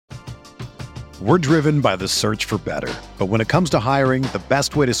We're driven by the search for better. But when it comes to hiring, the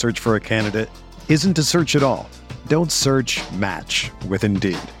best way to search for a candidate isn't to search at all. Don't search, match with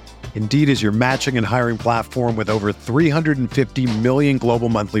Indeed. Indeed is your matching and hiring platform with over 350 million global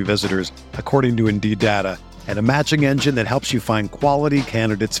monthly visitors, according to Indeed data, and a matching engine that helps you find quality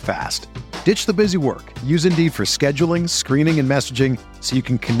candidates fast. Ditch the busy work. Use Indeed for scheduling, screening, and messaging so you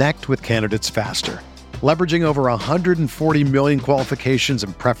can connect with candidates faster. Leveraging over 140 million qualifications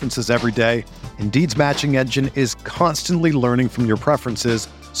and preferences every day, Indeed's matching engine is constantly learning from your preferences,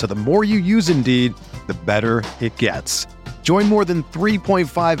 so the more you use Indeed, the better it gets. Join more than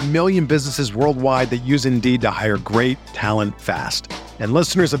 3.5 million businesses worldwide that use Indeed to hire great talent fast. And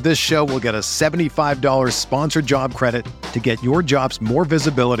listeners of this show will get a $75 sponsored job credit to get your jobs more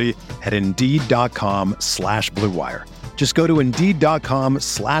visibility at Indeed.com/Blue Wire. Just go to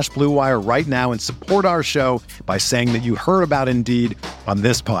Indeed.com/Blue Wire right now and support our show by saying that you heard about Indeed on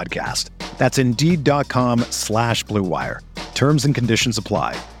this podcast. That's Indeed.com/Blue Wire. Terms and conditions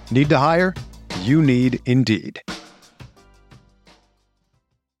apply. Need to hire? You need Indeed.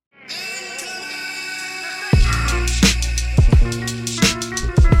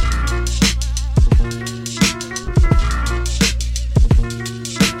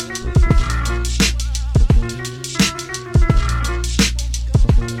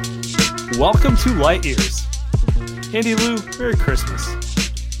 Welcome to Light Years. Andy Lou, Merry Christmas.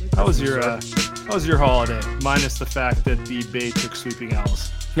 How was your holiday? Minus the fact that the Bay took sweeping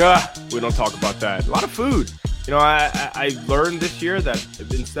L's. Yeah, we don't talk about that. A lot of food. You know, I learned this year that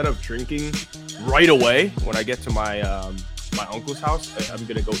instead of drinking right away when I get to my my uncle's house, I'm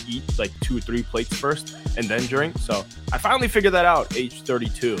gonna go eat like 2 or 3 plates first and then drink. So I finally figured that out, age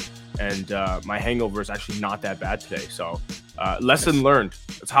 32, and my hangover is actually not that bad today. So lesson learned.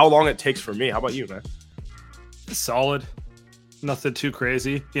 That's how long it takes for me. How about you, man? Solid. Nothing too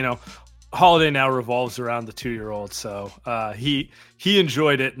crazy. You know, holiday now revolves around the 2-year-old, so he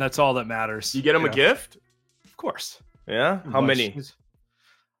enjoyed it, and that's all that matters. You get him a gift? Of course. Yeah. How many?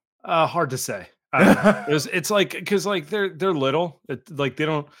 Hard to say. I don't know. It's like, because like they're little.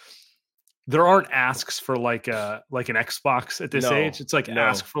 There aren't asks for like an Xbox at this age. It's like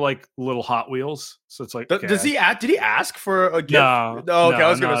ask for like little Hot Wheels. So it's like, Did he ask for a gift? No. Okay, I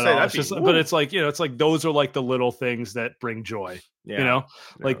was gonna say that. But it's like, it's like those are like the little things that bring joy. Yeah.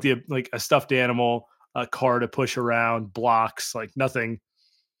 Like a stuffed animal, a car to push around, blocks, like nothing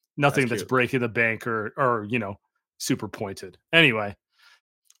that's breaking the bank or super pointed. Anyway,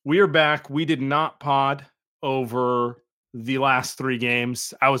 we are back. We did not pod over the last 3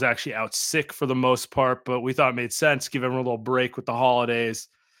 games. I was actually out sick for the most part, but we thought it made sense, give everyone a little break with the holidays.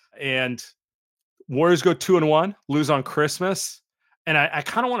 And Warriors go 2-1, lose on Christmas. And I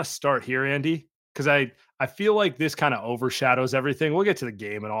kind of want to start here, Andy, because I feel like this kind of overshadows everything. We'll get to the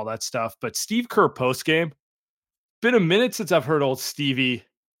game and all that stuff. But Steve Kerr post-game, been a minute since I've heard old Stevie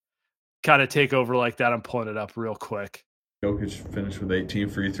kind of take over like that. I'm pulling it up real quick. Jokic finished with 18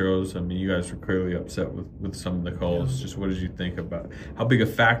 free throws. I mean, you guys were clearly upset with some of the calls. Just what did you think about how big a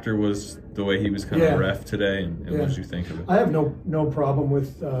factor was the way he was kind of ref today, and what did you think of it? I have no problem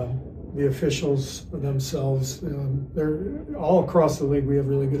with the officials themselves. They're all across the league. We have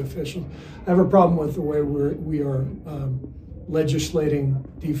really good officials. I have a problem with the way we are legislating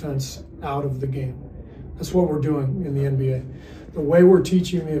defense out of the game. That's what we're doing in the NBA. The way we're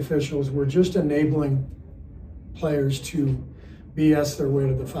teaching the officials, we're just enabling players to BS their way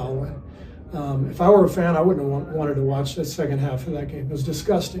to the foul line. If I were a fan, I wouldn't have wanted to watch the second half of that game. It was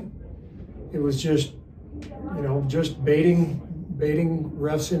disgusting. It was just baiting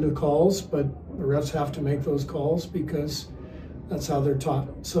refs into calls, but the refs have to make those calls because that's how they're taught.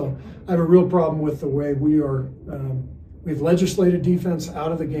 So I have a real problem with the way we've legislated defense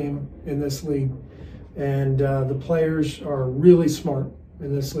out of the game in this league, and the players are really smart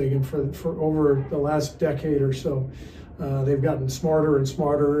in this league, and for over the last decade or so, they've gotten smarter and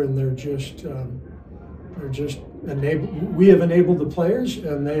smarter, and they're just enabled. We have enabled the players,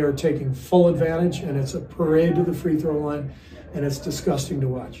 and they are taking full advantage, and it's a parade to the free throw line, and it's disgusting to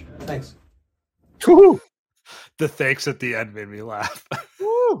watch. Thanks. Woo! The thanks at the end made me laugh.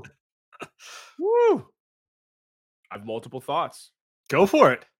 Woo! Woo! I have multiple thoughts. Go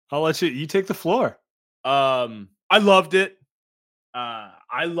for it. I'll let you take the floor. I loved it.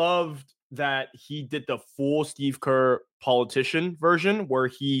 I loved that he did the full Steve Kerr politician version where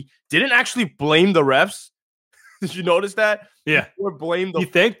he didn't actually blame the refs. Did you notice that? Yeah. Or blame He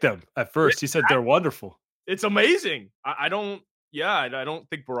thanked them at first. He said they're wonderful. It's amazing. I don't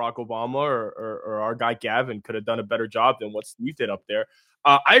think Barack Obama or our guy Gavin could have done a better job than what Steve did up there.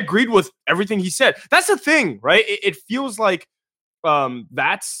 I agreed with everything he said. That's the thing, right? It feels like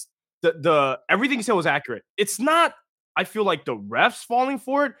that's the everything he said was accurate. It's not, I feel like, the refs falling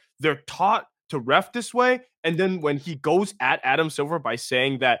for it. They're taught to ref this way. And then when he goes at Adam Silver by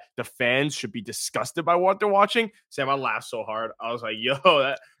saying that the fans should be disgusted by what they're watching, Sam, I laughed so hard. I was like,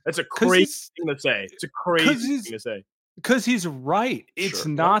 yo, that's a crazy thing to say. It's a crazy thing to say. Because he's right. It's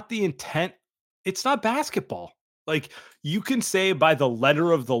not the intent. It's not basketball. Like, you can say by the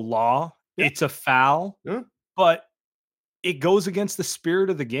letter of the law, it's a foul, but it goes against the spirit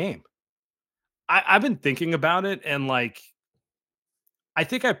of the game. I've been thinking about it, and like, I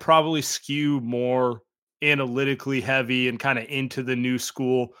think I probably skew more analytically heavy and kind of into the new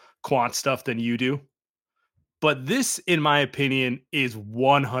school quant stuff than you do. But this, in my opinion, is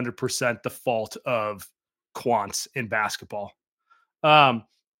 100% the fault of quants in basketball.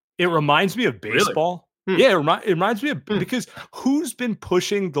 It reminds me of baseball. Really? Yeah, it reminds me of because who's been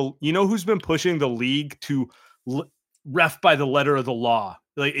pushing the league to ref by the letter of the law?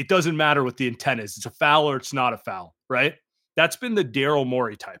 Like, it doesn't matter what the intent is. It's a foul or it's not a foul, right? That's been the Daryl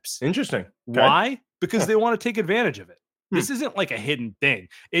Morey types. Interesting. Okay. Why? Because they want to take advantage of it. This isn't like a hidden thing.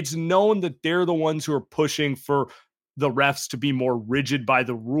 It's known that they're the ones who are pushing for the refs to be more rigid by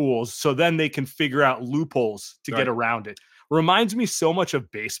the rules, so then they can figure out loopholes to get around it. Reminds me so much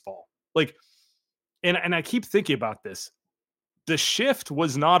of baseball. Like, and I keep thinking about this. The shift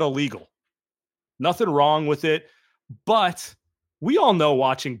was not illegal. Nothing wrong with it, but we all know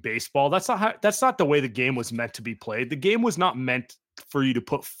watching baseball, that's not the way the game was meant to be played. The game was not meant for you to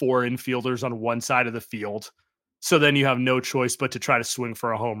put 4 infielders on one side of the field, so then you have no choice but to try to swing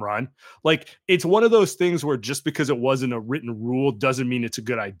for a home run. Like, it's one of those things where just because it wasn't a written rule doesn't mean it's a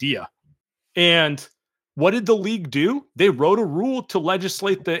good idea. And what did the league do? They wrote a rule to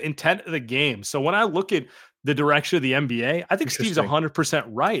legislate the intent of the game. So when I look at the direction of the NBA, I think Steve's 100%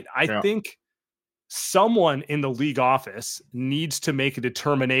 right. I think someone in the league office needs to make a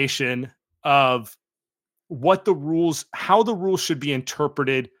determination of what the rules, how the rules should be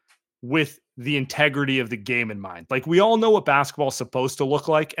interpreted with the integrity of the game in mind. Like, we all know what basketball is supposed to look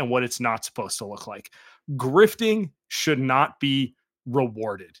like and what it's not supposed to look like. Grifting should not be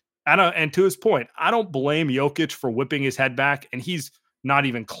rewarded. And to his point, I don't blame Jokic for whipping his head back, and he's not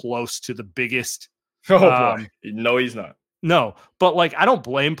even close to the biggest. No, he's not. No, but like, I don't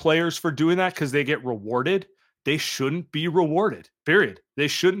blame players for doing that because they get rewarded. They shouldn't be rewarded, period. They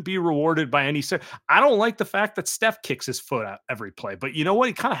shouldn't be rewarded by any set. I don't like the fact that Steph kicks his foot out every play, but you know what?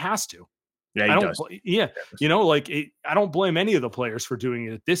 He kind of has to. Yeah, he does. You know, like, I don't blame any of the players for doing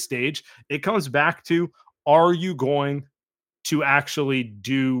it at this stage. It comes back to, are you going to actually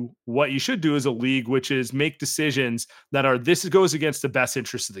do what you should do as a league, which is make decisions that are, this goes against the best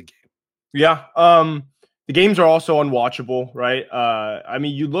interest of the game. Yeah. The games are also unwatchable, right? I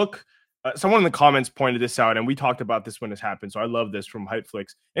mean, you look, someone in the comments pointed this out, and we talked about this when this happened, so I love this from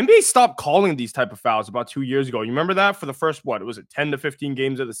Hypeflix. NBA stopped calling these type of fouls about 2 years ago. You remember that? For the first, was it 10 to 15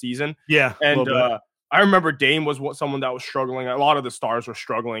 games of the season? Yeah. And I remember Dame was someone that was struggling. A lot of the stars were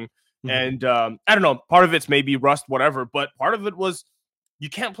struggling. And I don't know, part of it's maybe rust, whatever, but part of it was you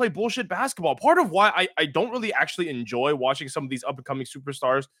can't play bullshit basketball. Part of why I don't really actually enjoy watching some of these up-and-coming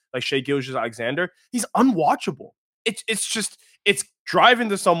superstars like Shai Gilgeous-Alexander, he's unwatchable. It's drive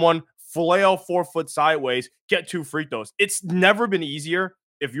into someone, flail 4 foot sideways, get 2 free throws. It's never been easier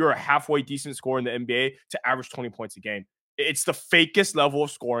if you're a halfway decent scorer in the NBA to average 20 points a game. It's the fakest level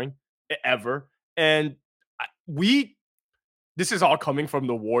of scoring ever. And this is all coming from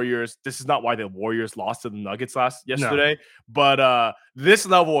the Warriors. This is not why the Warriors lost to the Nuggets yesterday. No. But this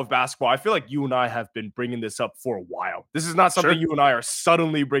level of basketball, I feel like you and I have been bringing this up for a while. This is not something you and I are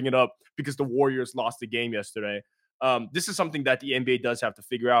suddenly bringing up because the Warriors lost the game yesterday. This is something that the NBA does have to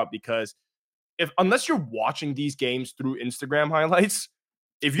figure out, because unless you're watching these games through Instagram highlights,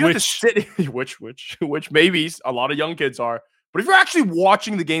 if you have to sit, which maybe a lot of young kids are, but if you're actually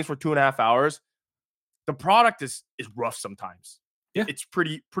watching the games for 2.5 hours, the product is rough sometimes. Yeah, it's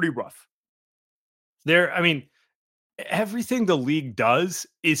pretty rough. I mean, everything the league does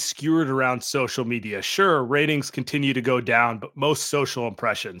is skewered around social media. Sure, ratings continue to go down, but most social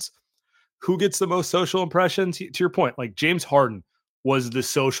impressions. Who gets the most social impressions? To your point, like James Harden was the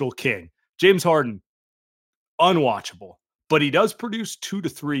social king. James Harden, unwatchable, but he does produce 2 to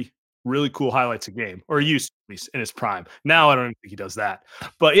 3 really cool highlights a game, or he used to, at least in his prime. Now I don't think he does that.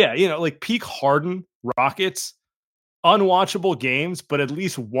 But yeah, you know, like peak Harden Rockets, unwatchable games, but at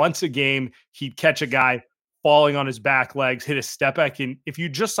least once a game he'd catch a guy falling on his back legs, hit a step back, and if you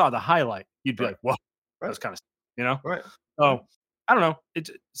just saw the highlight, you'd be like, "Whoa, that was kind of," you know? Right. So I don't know.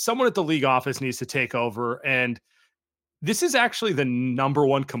 It's someone at the league office needs to take over, and This is actually the number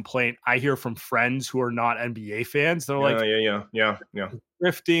one complaint I hear from friends who are not NBA fans. They're like, yeah.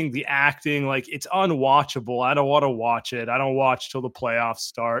 Grifting, the acting, like it's unwatchable. I don't want to watch it. I don't watch till the playoffs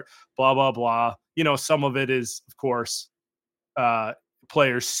start, blah, blah, blah. Some of it is, of course,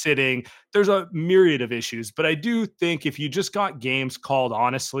 players sitting. There's a myriad of issues, but I do think if you just got games called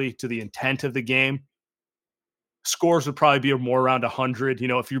honestly to the intent of the game, scores would probably be more around 100.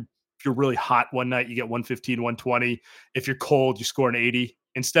 If you're really hot one night, you get 115, 120. If you're cold, you score an 80.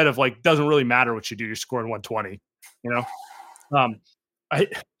 Instead of doesn't really matter what you do, you're scoring 120.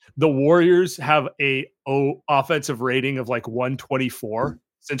 The Warriors have a offensive rating of 124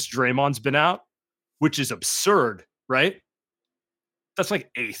 since Draymond's been out, which is absurd, right? That's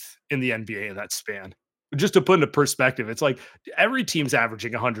 8th in the NBA in that span. Just to put into perspective, it's every team's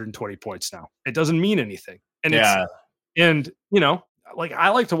averaging 120 points now. It doesn't mean anything. And I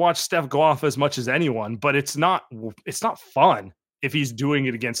like to watch Steph go off as much as anyone, but it's not fun if he's doing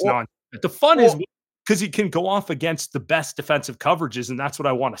it against the fun is because he can go off against the best defensive coverages, and that's what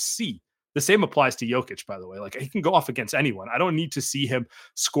I want to see. The same applies to Jokic, by the way. He can go off against anyone. I don't need to see him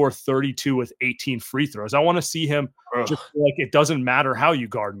score 32 with 18 free throws. I want to see him just it doesn't matter how you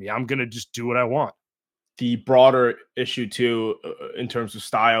guard me. I'm going to just do what I want. The broader issue, too, in terms of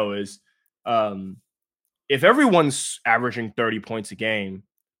style is if everyone's averaging 30 points a game,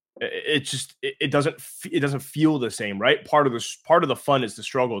 it doesn't feel the same, right? Part of the fun is the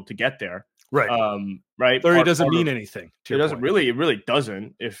struggle to get there. Right. Right. 30 doesn't mean anything. It really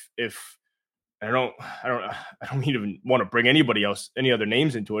doesn't. If I don't even want to bring any other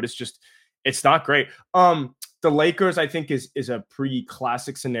names into it. It's not great. The Lakers, I think, is a pretty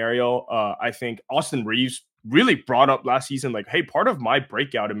classic scenario. I think Austin Reeves really brought up last season, hey, part of my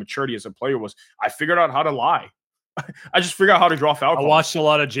breakout and maturity as a player was I figured out how to lie. I just figured out how to draw foul calls. I watched a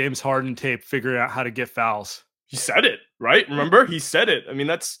lot of James Harden tape figuring out how to get fouls. He said it, right? Remember? He said it. I mean,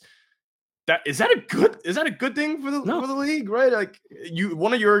 is that a good thing for the league, right?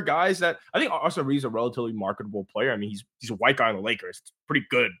 One of your guys that I think Austin Reeves is a relatively marketable player. I mean, he's a white guy on the Lakers. It's pretty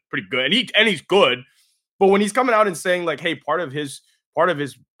good. And he's good. But when he's coming out and saying hey, part of his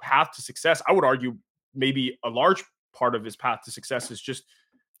path to success, I would argue maybe a large part of his path to success is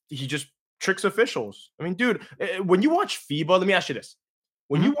he just tricks officials. I mean, dude, when you watch FIBA, let me ask you this.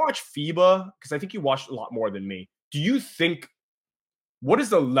 When you watch FIBA, because I think you watched a lot more than me, do you think what is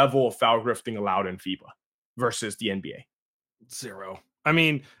the level of foul grifting allowed in FIBA versus the NBA? 0. I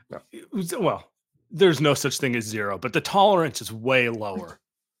mean, well, there's no such thing as 0, but the tolerance is way lower.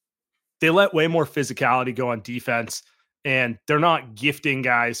 They let way more physicality go on defense, and they're not gifting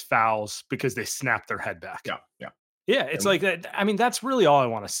guys fouls because they snap their head back. Yeah. It's that. I mean, that's really all I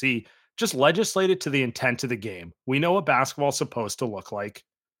want to see. Just legislate it to the intent of the game. We know what basketball's supposed to look like.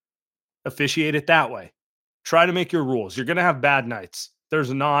 Officiate it that way. Try to make your rules. You're going to have bad nights.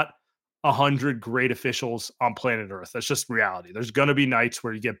 There's not 100 great officials on planet Earth. That's just reality. There's going to be nights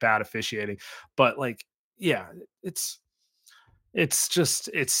where you get bad officiating, but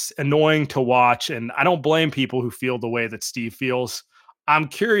it's annoying to watch. And I don't blame people who feel the way that Steve feels. I'm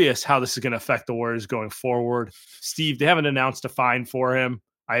curious how this is going to affect the Warriors going forward. Steve, they haven't announced a fine for him.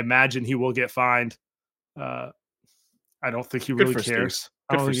 I imagine he will get fined. I don't think he really cares.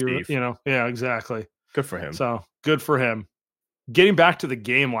 Good for Steve. Yeah, exactly. Good for him. So good for him. Getting back to the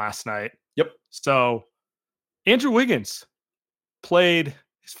game last night. Yep. So Andrew Wiggins played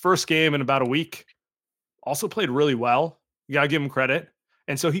his first game in about a week. Also played really well. You got to give him credit.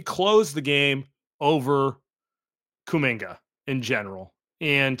 And so he closed the game over Kuminga in general.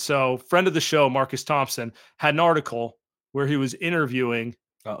 And so friend of the show, Marcus Thompson, had an article where he was interviewing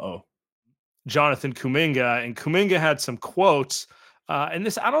Jonathan Kuminga, and Kuminga had some quotes. And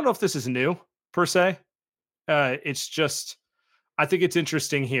this, I don't know if this is new per se. It's just, I think it's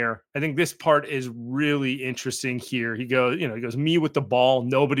interesting here. I think this part is really interesting here. He goes, me with the ball,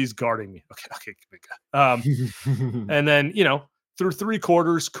 nobody's guarding me. Okay, Kuminga. And then, through 3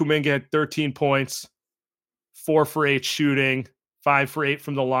 quarters, Kuminga had 13 points, 4 for 8 shooting, 5 for 8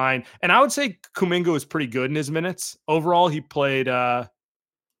 from the line. And I would say Kuminga was pretty good in his minutes. Overall, he played,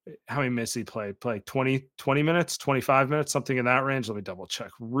 how many minutes he played? Played 20 minutes, 25 minutes, something in that range. Let me double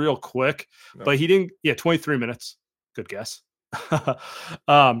check real quick. No. But he didn't, 23 minutes. Good guess.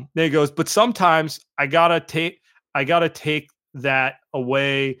 There he goes. But sometimes I gotta take that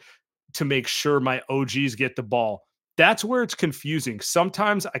away to make sure my OGs get the ball. That's where it's confusing.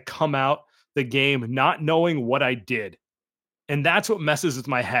 Sometimes I come out the game not knowing what I did. And that's what messes with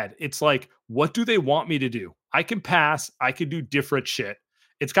my head. It's like, what do they want me to do? I can pass. I can do different shit.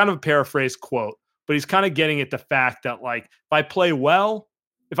 It's kind of a paraphrase quote, but he's kind of getting at the fact that, if I play well,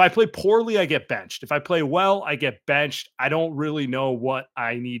 If I play poorly, I get benched. If I play well, I get benched. I don't really know what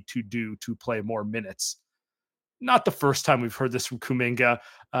I need to do to play more minutes. Not the first time we've heard this from Kuminga,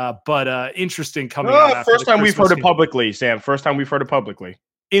 but interesting coming out after first the time we've heard Christmas it publicly, Sam. First time we've heard it publicly.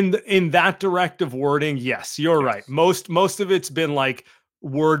 In that directive wording, yes, you're right. Most of it's been like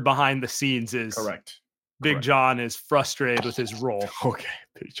word behind the scenes is correct. Big John is frustrated with his role. Okay,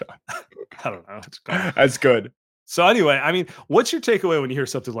 Big John. I don't know. That's good. So anyway, I mean, what's your takeaway when you hear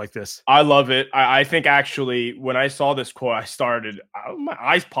something like this? I love it. I think actually when I saw this quote, my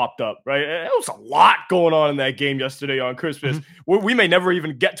eyes popped up, right? There was a lot going on in that game yesterday on Christmas. Mm-hmm. We may never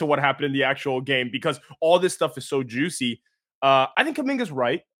even get to what happened in the actual game because all this stuff is so juicy. I think Kuminga's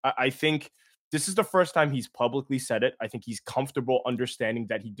right. I think this is the first time he's publicly said it. I think he's comfortable understanding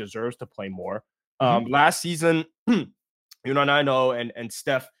that he deserves to play more. Last season, and I know, and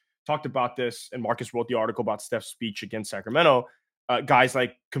Steph talked about this, and Marcus wrote the article about Steph's speech against Sacramento. Guys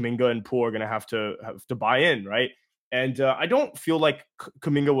like Kuminga and Poole are going to have to buy in, right? And I don't feel like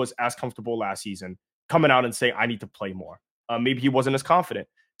Kuminga was as comfortable last season coming out and saying, I need to play more. Maybe he wasn't as confident.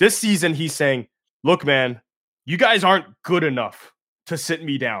 This season, he's saying, look, man, you guys aren't good enough to sit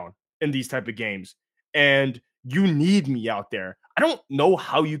me down in these type of games, and you need me out there. I don't know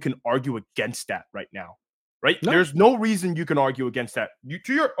how you can argue against that right now. Right? No. There's no reason you can argue against that.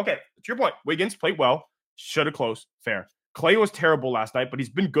 To your point, Wiggins played well, should have closed, fair. Clay was terrible last night, but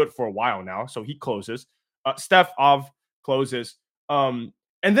he's been good for a while now, so he closes. Steph closes. And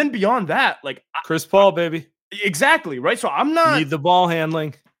then beyond that, like Chris Paul, baby. Exactly, right? So I'm not need the ball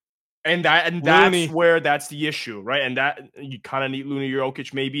handling. And that's where that's the issue, right? And that you kind of need Looney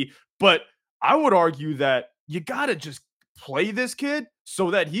Jokic maybe, but I would argue that you gotta just play this kid so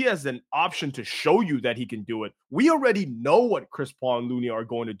that he has an option to show you that he can do it. We already know what Chris Paul and Looney are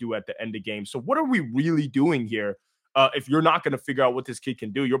going to do at the end of game. So what are we really doing here? If you're not going to figure out what this kid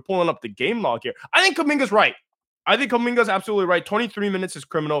can do, you're pulling up the game log here. I think Kuminga's right. I think Kuminga's absolutely right. 23 minutes is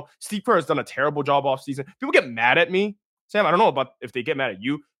criminal. Steve Kerr has done a terrible job off season. People get mad at me. Sam, I don't know about if they get mad at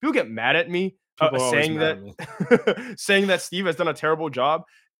you. People get mad at me saying that Steve has done a terrible job.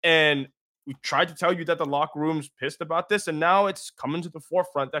 And we tried to tell you that the locker room's pissed about this, and now it's coming to the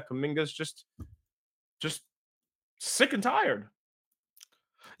forefront that Kuminga's just sick and tired.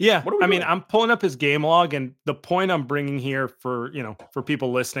 Yeah, I mean, I'm pulling up his game log, and the point I'm bringing here for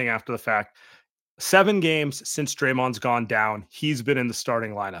people listening after the fact, 7 games since Draymond's gone down, he's been in the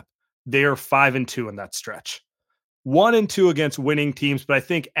starting lineup. They are 5-2 in that stretch. 1-2 against winning teams, but I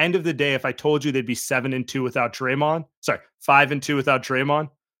think end of the day, if I told you they'd be 7-2 without Draymond, 5-2 without Draymond,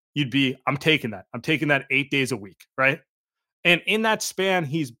 you'd be, I'm taking that. I'm taking that 8 days a week, right? And in that span,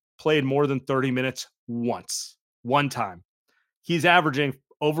 he's played more than 30 minutes one time. He's averaging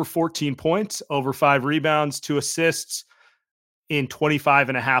over 14 points, over 5 rebounds, 2 assists in 25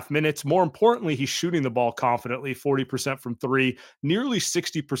 and a half minutes. More importantly, he's shooting the ball confidently, 40% from 3, nearly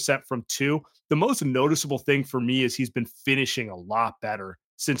 60% from 2. The most noticeable thing for me is he's been finishing a lot better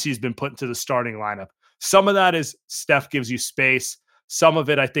since he's been put into the starting lineup. Some of that is Steph gives you space. Some of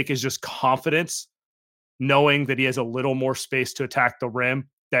it, I think, is just confidence, knowing that he has a little more space to attack the rim,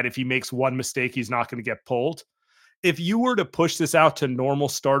 that if he makes one mistake, he's not going to get pulled. If you were to push this out to normal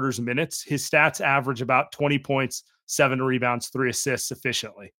starters' minutes, his stats average about 20 points, 7 rebounds, 3 assists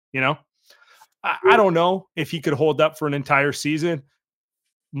efficiently. I don't know if he could hold up for an entire season.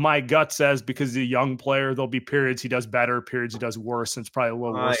 My gut says because he's a young player, there'll be periods he does better, periods he does worse, and it's probably a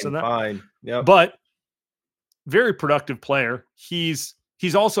little worse than that. Fine. Yep. But very productive player. He's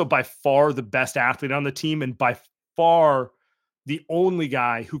also by far the best athlete on the team, and by far the only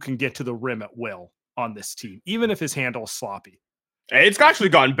guy who can get to the rim at will on this team, even if his handle is sloppy. It's actually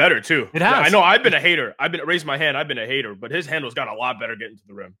gotten better too. It has. I know I've been a hater. Raised my hand. I've been a hater, but his handle's got a lot better getting to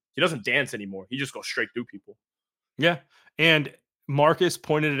the rim. He doesn't dance anymore. He just goes straight through people. Yeah. And Marcus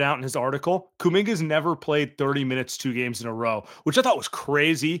pointed it out in his article. Kuminga's never played 30 minutes 2 games in a row, which I thought was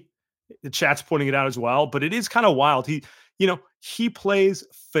crazy. The chat's pointing it out as well, but it is kind of wild. He plays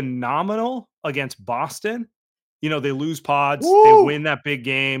phenomenal against Boston. They lose Podz. They win that big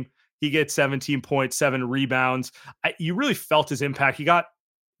game. He gets 17 points, 7 rebounds. You really felt his impact. He got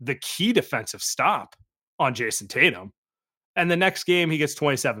the key defensive stop on Jason Tatum. And the next game, he gets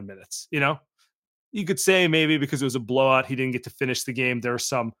 27 minutes. You could say maybe because it was a blowout, he didn't get to finish the game. There are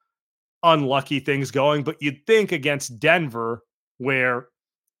some unlucky things going, but you'd think against Denver, where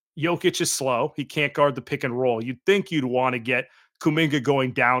Jokic is slow, he can't guard the pick and roll. You'd think you'd want to get Kuminga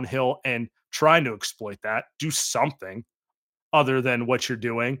going downhill and trying to exploit that, do something other than what you're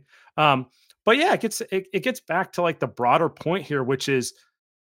doing. But yeah, it gets back to like the broader point here, which is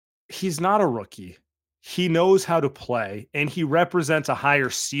he's not a rookie. he knows how to play and he represents a higher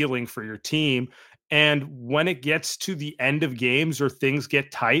ceiling for your team. And when it gets to the end of games or things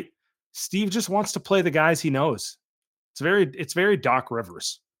get tight, Steve just wants to play the guys he knows. It's very Doc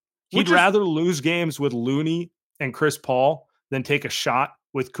Rivers. He'd rather lose games with Looney and Chris Paul than take a shot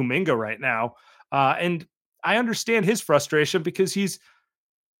with Kuminga right now. And I understand his frustration because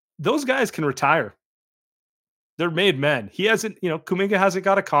those guys can retire. They're made men. He hasn't, Kuminga hasn't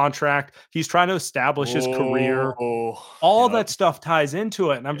got a contract. He's trying to establish his career. All that stuff ties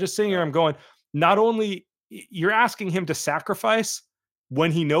into it. And I'm just sitting here, I'm going, not only you're asking him to sacrifice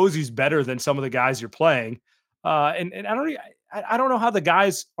when he knows he's better than some of the guys you're playing. And I don't know how the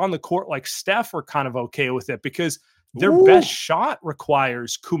guys on the court like Steph are kind of okay with it because their best shot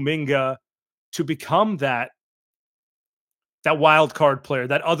requires Kuminga to become that wild card player,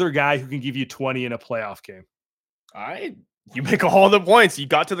 that other guy who can give you 20 in a playoff game. You make all the points. You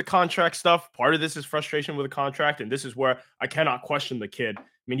got to the contract stuff. Part of this is frustration with the contract, and this is where I cannot question the kid. I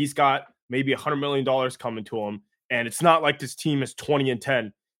mean, he's got maybe $100 million coming to him, and it's not like this team is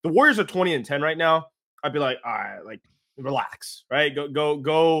 20-10. The Warriors are 20-10 right now. I'd be like, all right, like relax, right?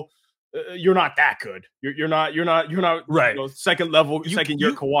 Go. You're not that good. You're not right. Second level, second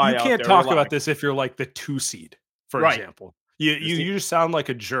year Kawhi. You can't talk about this if you're like the 2 seed, for example. You just sound like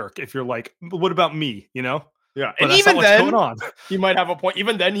a jerk if you're like, what about me? Yeah, but and even then, going on. He might have a point.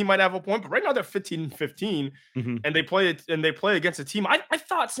 Even then, he might have a point. But right now, they're 15-15, and they play against a team. I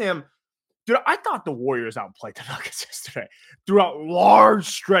thought, Sam, dude, I thought the Warriors outplayed the Nuggets yesterday throughout large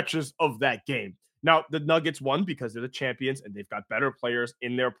stretches of that game. Now, the Nuggets won because they're the champions, and they've got better players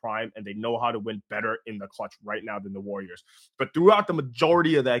in their prime, and they know how to win better in the clutch right now than the Warriors. But throughout the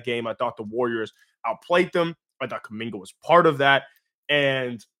majority of that game, I thought the Warriors outplayed them. I thought Kuminga was part of that,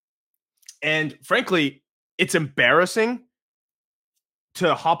 and frankly, it's embarrassing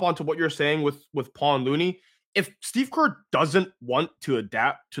to hop onto what you're saying with Paul and Looney. If Steve Kerr doesn't want to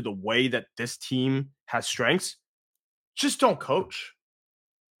adapt to the way that this team has strengths, just don't coach.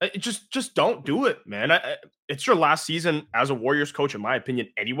 Just don't do it, man. It's your last season as a Warriors coach, in my opinion,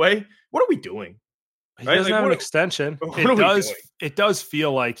 anyway. What are we doing? He doesn't have an extension. It does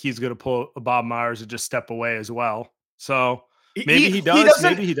feel like he's going to pull a Bob Myers and just step away as well. So maybe he does,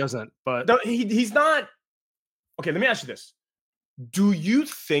 maybe he doesn't. But he's not. Okay, let me ask you this. Do you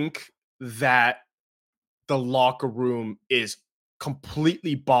think that the locker room is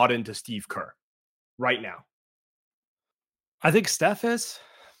completely bought into Steve Kerr right now? I think Steph is.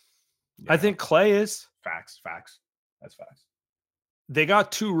 Yeah. I think Clay is. Facts. That's facts. They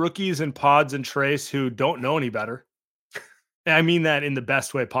got 2 rookies in Podz and Trace who don't know any better. And I mean that in the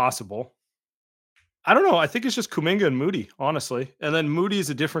best way possible. I don't know. I think it's just Kuminga and Moody, honestly. And then Moody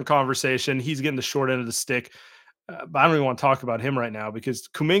is a different conversation. He's getting the short end of the stick. But I don't even want to talk about him right now because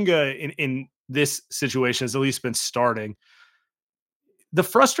Kuminga in this situation has at least been starting. The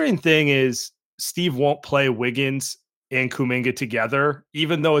frustrating thing is Steve won't play Wiggins and Kuminga together,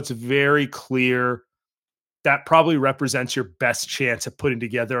 even though it's very clear that probably represents your best chance of putting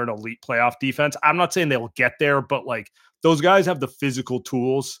together an elite playoff defense. I'm not saying they will get there, but like those guys have the physical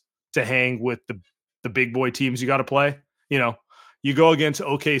tools to hang with the big boy teams you got to play. You go against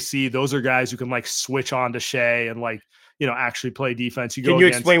OKC, those are guys who can like switch on to Shea and like, actually play defense. Can you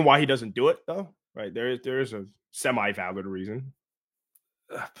explain why he doesn't do it though? Right. There is a semi-valid reason.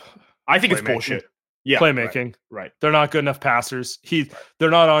 I think it's bullshit. Yeah. Playmaking. Right. They're not good enough passers. They're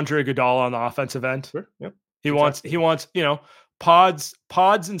not Andre Iguodala on the offensive end. Sure. Yep. He wants,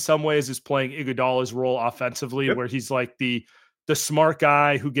 Podz in some ways is playing Iguodala's role offensively, where he's like the smart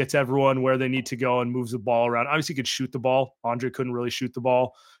guy who gets everyone where they need to go and moves the ball around. Obviously, he could shoot the ball. Andre couldn't really shoot the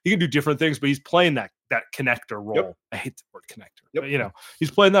ball. He can do different things, but he's playing that connector role. Yep. I hate the word connector. But,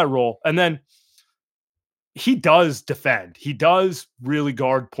 he's playing that role. And then he does defend. He does really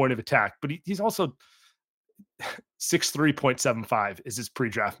guard point of attack, but he's also 6'3.75 is his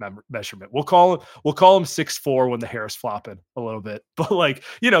pre-draft measurement. We'll call him 6'4 when the hair is flopping a little bit, but like,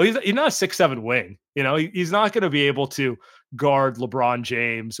 he's not a 6'7 wing. He's not going to be able to guard LeBron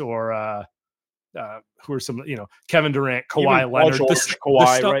James or who are some, Kevin Durant, Kawhi Leonard,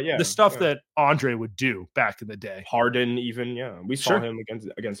 the stuff that Andre would do back in the day. Harden, even, we saw him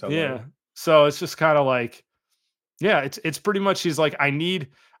against LA. Yeah. So it's just kind of like, it's pretty much, he's like, I need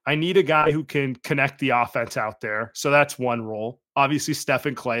a guy who can connect the offense out there. So that's one role. Obviously, Steph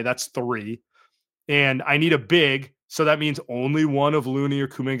and Clay, that's 3. And I need a big, so that means only one of Looney or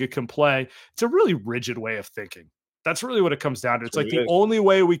Kuminga can play. It's a really rigid way of thinking. That's really what it comes down to. It's like the only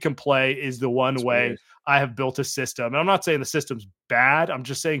way we can play is the one way I have built a system. And I'm not saying the system's bad. I'm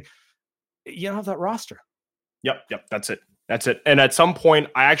just saying you don't have that roster. Yep. That's it. And at some point,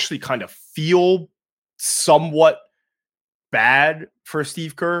 I actually kind of feel somewhat bad for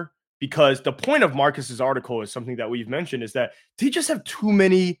Steve Kerr, because the point of Marcus's article is something that we've mentioned, is that they just have too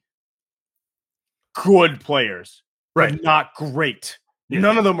many good players, but not great. Yeah.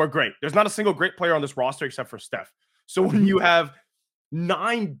 None of them are great. There's not a single great player on this roster except for Steph. So when you have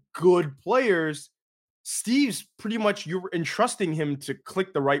 9 good players, Steve's pretty much, you're entrusting him to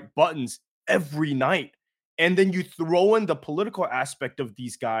click the right buttons every night. And then you throw in the political aspect of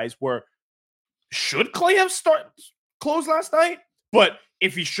these guys, where should Clay have closed last night? But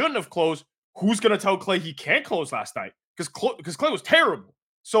if he shouldn't have closed, who's going to tell Clay he can't close last night? Because Clay was terrible.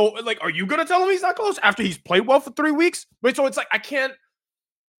 So, like, are you going to tell him he's not close after he's played well for 3 weeks? Right. So it's like, I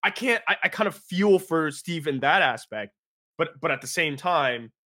kind of feel for Steve in that aspect. But at the same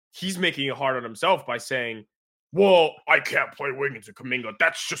time, he's making it hard on himself by saying, well, I can't play Wiggins and Kuminga.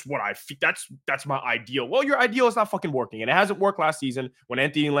 That's just what I feel. That's my ideal. Well, your ideal is not fucking working. And it hasn't worked last season when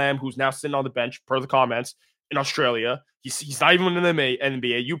Anthony Lamb, who's now sitting on the bench, per the comments, in Australia, he's not even in the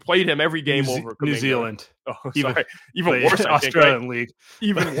NBA. You played him every game over Kuminga. New Zealand. Oh, sorry. Even worse, Australian League.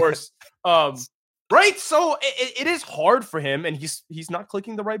 Even worse. Right? So it is hard for him, and he's not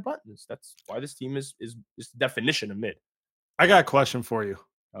clicking the right buttons. That's why this team is the definition of mid. I got a question for you.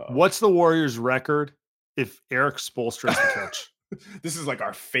 What's the Warriors' record if Eric Spoelstra is the coach? This is like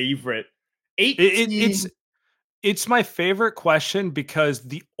our favorite. 18. It's my favorite question, because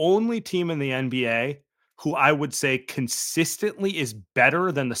the only team in the NBA who I would say consistently is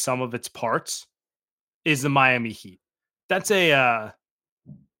better than the sum of its parts is the Miami Heat. It's an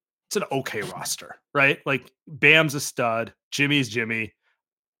okay roster, right? Like, Bam's a stud, Jimmy's Jimmy.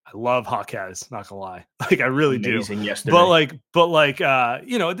 I love Hawkeyes, not gonna lie. Like, I really Amazing do. Yesterday. But like,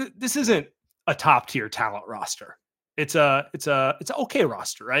 this isn't a top tier talent roster. It's a okay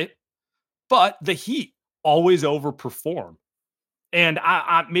roster, right? But the Heat always overperform. And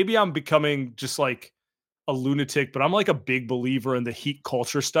I maybe I'm becoming just like a lunatic, but I'm like a big believer in the Heat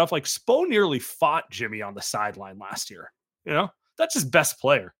culture stuff. Like, Spo nearly fought Jimmy on the sideline last year. That's his best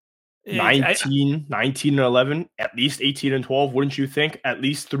player. 19 and 11, at least 18 and 12. Wouldn't you think? At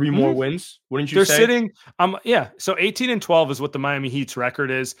least 3 more wins. Wouldn't you say? They're sitting. So 18 and 12 is what the Miami Heat's record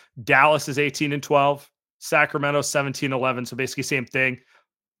is. Dallas is 18 and 12. Sacramento 17 11. So basically same thing.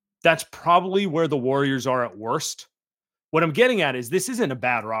 That's probably where the Warriors are at worst. What I'm getting at is this isn't a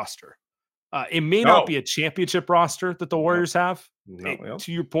bad roster. It may not be a championship roster that the Warriors have.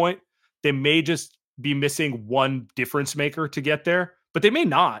 To your point, they may just be missing one difference maker to get there, but they may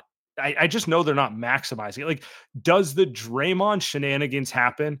not. I just know they're not maximizing it. Like, does the Draymond shenanigans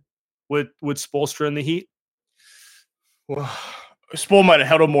happen with Spoelstra in the Heat? Well, Spo might have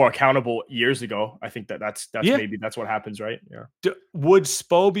held him more accountable years ago. I think that's maybe that's what happens, right? Yeah. Would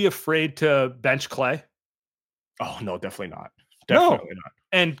Spo be afraid to bench Clay? Oh, no, definitely not. Definitely not.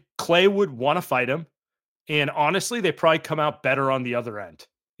 And Clay would want to fight him. And honestly, they probably come out better on the other end.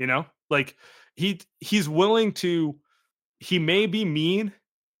 Like, he's willing to. He may be mean,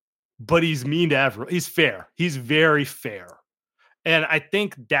 but he's mean to everyone. He's fair. He's very fair. And I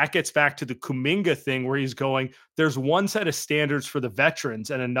think that gets back to the Kuminga thing, where he's going, there's one set of standards for the veterans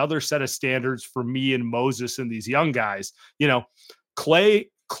and another set of standards for me and Moses and these young guys. Clay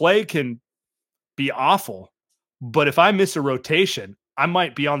can be awful, but if I miss a rotation, I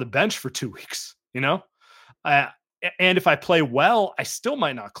might be on the bench for 2 weeks, and if I play well, I still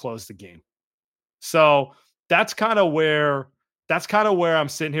might not close the game. So that's kind of where I'm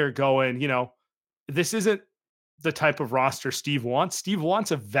sitting here going, this isn't the type of roster Steve wants. Steve wants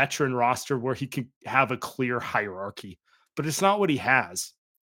a veteran roster where he can have a clear hierarchy, but it's not what he has.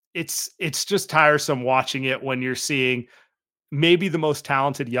 It's just tiresome watching it when you're seeing maybe the most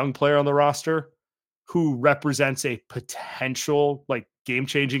talented young player on the roster who represents a potential like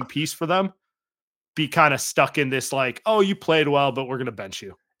game-changing piece for them be kind of stuck in this like, oh, you played well, but we're going to bench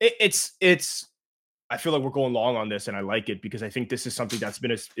you. It's I feel like we're going long on this, and I like it because I think this is something that's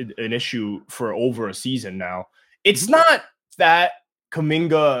been an issue for over a season now. It's not that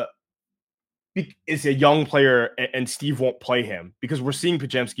Kuminga is a young player and Steve won't play him, because we're seeing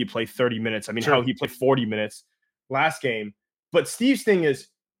Podziemski play 30 minutes. I mean, how he played 40 minutes last game. But Steve's thing is,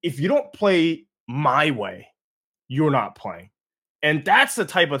 if you don't play my way, you're not playing. And that's the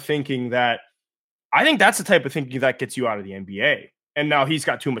type of thinking that gets you out of the NBA. And now he's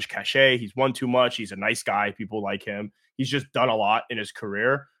got too much cachet. He's won too much. He's a nice guy. People like him. He's just done a lot in his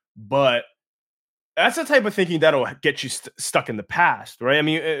career. But that's the type of thinking that'll get you stuck in the past, right? I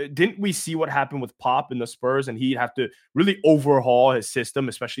mean, didn't we see what happened with Pop in the Spurs? And he'd have to really overhaul his system,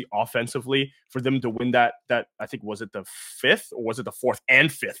 especially offensively, for them to win that I think, was it the 5th or was it the 4th and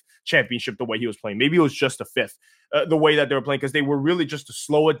 5th championship the way he was playing? Maybe it was just the 5th, the way that they were playing, because they were really just to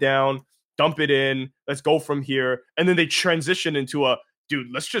slow it down, dump it in. Let's go from here. And then they transition into dude,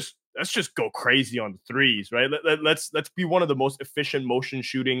 let's just go crazy on the threes, right? Let's be one of the most efficient motion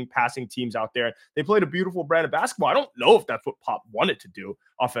shooting passing teams out there. They played a beautiful brand of basketball. I don't know if that's what Pop wanted to do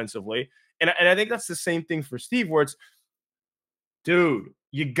offensively. And I think that's the same thing for Steve, where it's, dude,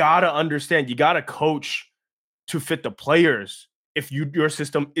 you got to understand, you got to coach to fit the players if your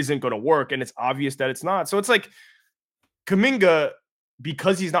system isn't going to work. And it's obvious that it's not. So it's like Kuminga,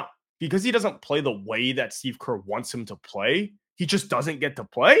 because he doesn't play the way that Steve Kerr wants him to play, he just doesn't get to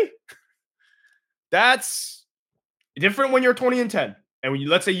play. That's different when you're 20-10. And when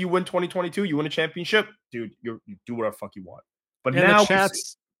let's say you win 2022, you win a championship, dude, you do whatever the fuck you want. But and now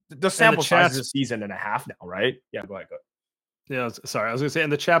the sample size is a season and a half now, right? Yeah, go ahead. Yeah, sorry. I was going to say,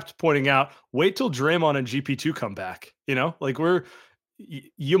 and the chat's pointing out, wait till Draymond and GP2 come back. Like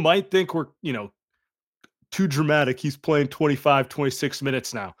you might think we're, too dramatic. He's playing 25, 26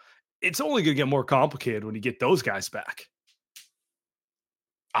 minutes now. It's only going to get more complicated when you get those guys back.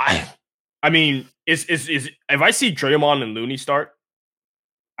 I mean, is if I see Draymond and Looney start,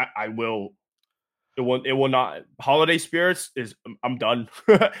 I will. It will not. Holiday spirits is I'm done.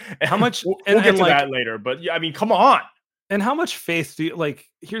 How much? We'll get to that later. But yeah, I mean, come on. And how much faith do you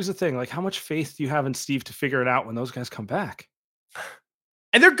here's the thing, how much faith do you have in Steve to figure it out when those guys come back?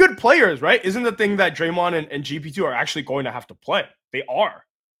 And they're good players, right? Isn't the thing that Draymond and GP2 are actually going to have to play? They are.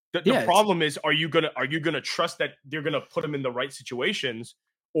 The problem is, are you gonna trust that they're gonna put them in the right situations,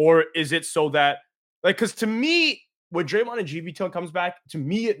 or is it so that because to me, when Draymond and GP2 comes back, to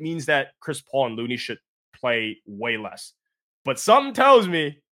me it means that Chris Paul and Looney should play way less. But something tells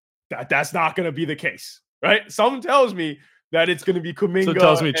me that that's not going to be the case. Right? Something tells me that it's going to be Kuminga. So it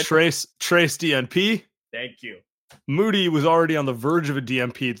tells me Trace DNP. Thank you. Moody was already on the verge of a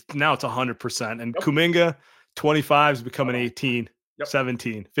DNP. Now it's 100%. And Kuminga, 25 is becoming 18,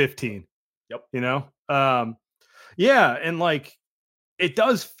 17, 15. Yep. Yeah. And it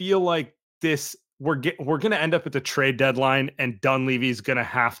does feel like this, we're going to end up at the trade deadline and Dunleavy's going to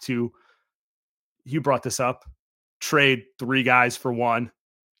have to, you brought this up, trade 3 guys for 1.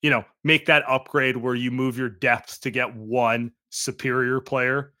 Make that upgrade where you move your depth to get 1 superior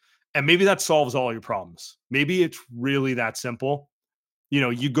player. And maybe that solves all your problems. Maybe it's really that simple.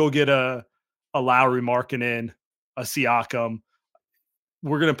 You go get a Lowry Markkanen, a Siakam.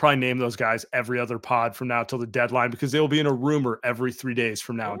 We're going to probably name those guys every other pod from now till the deadline because they'll be in a rumor every 3 days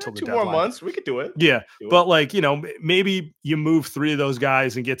from now until the deadline. 2 more months. We could do it. Yeah. But maybe you move 3 of those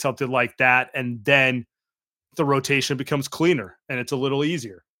guys and get something like that. And then the rotation becomes cleaner and it's a little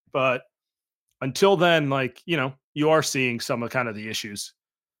easier. But until then, you are seeing some of kind of the issues.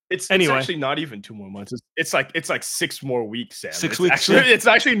 It's actually not even 2 more months. It's like 6 more weeks, Sam. 6 weeks. It's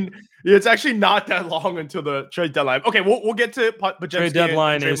actually not that long until the trade deadline. Okay, we'll get to trade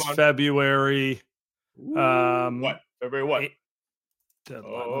deadline is February. What? February what?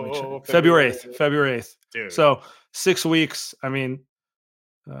 February 8th. February 8th. Dude. So 6 weeks.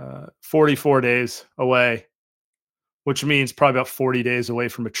 44 days away, which means probably about 40 days away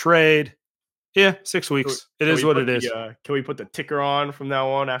from a trade. Yeah, 6 weeks. It is what it is. Can we put the ticker on from now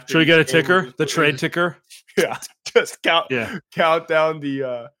on? After should we get a ticker? The trade ticker? Yeah, just count down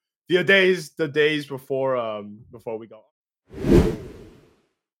the days before we go.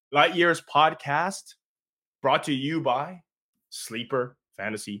 Light Years podcast brought to you by Sleeper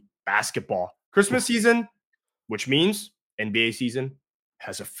Fantasy Basketball. Christmas season, which means NBA season,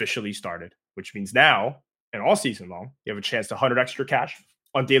 has officially started. Which means now and all season long, you have a chance to 100 extra cash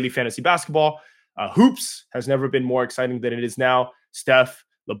on daily fantasy basketball. Hoops has never been more exciting than it is now. Steph,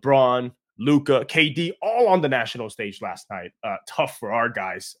 LeBron, Luka, KD, all on the national stage last night. Tough for our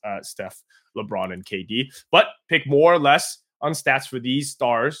guys, Steph, LeBron, and KD. But pick more or less on stats for these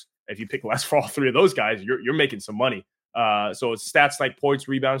stars. If you pick less for all 3 of those guys, you're making some money. So it's stats like points,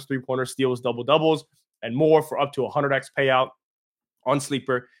 rebounds, 3-pointers, steals, double-doubles, and more for up to 100x payout on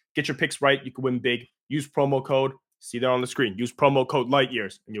Sleeper. Get your picks right. You can win big. Use promo code. See there on the screen. Use promo code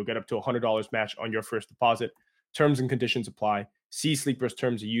LIGHTYEARS, and you'll get up to $100 match on your first deposit. Terms and conditions apply. See Sleeper's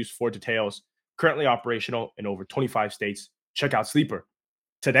terms of use for details. Currently operational in over 25 states. Check out Sleeper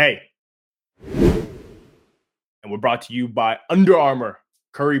today. And we're brought to you by Under Armour.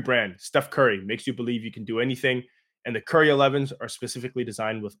 Curry brand. Steph Curry makes you believe you can do anything. And the Curry 11s are specifically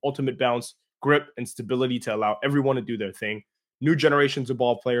designed with ultimate bounce, grip, and stability to allow everyone to do their thing. New generations of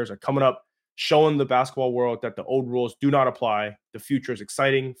ball players are coming up, showing the basketball world that the old rules do not apply. The future is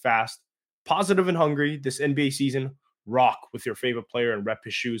exciting, fast, positive, and hungry. This NBA season, rock with your favorite player and rep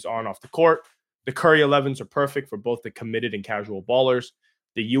his shoes on off the court. The Curry 11s are perfect for both the committed and casual ballers.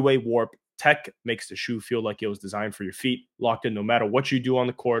 The UA Warp tech makes the shoe feel like it was designed for your feet, locked in no matter what you do on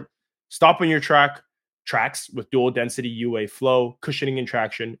the court. Stop on your tracks with dual density UA flow, cushioning and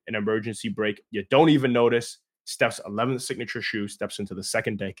traction, and emergency brake. You don't even notice. Steph's 11th signature shoe steps into the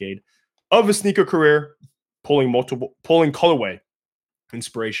second decade of his sneaker career, pulling colorway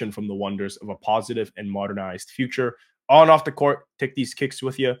inspiration from the wonders of a positive and modernized future. On and off the court, take these kicks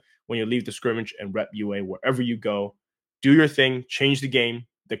with you when you leave the scrimmage and rep UA wherever you go. Do your thing, change the game.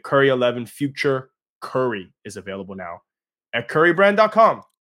 The Curry 11 Future Curry is available now at currybrand.com.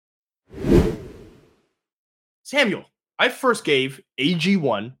 Samuel, I first gave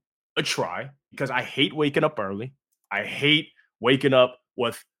AG1 a try because I hate waking up early. I hate waking up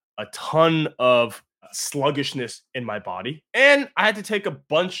with a ton of sluggishness in my body. And I had to take a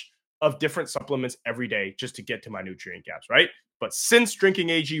bunch of different supplements every day just to get to my nutrient gaps, right? But since drinking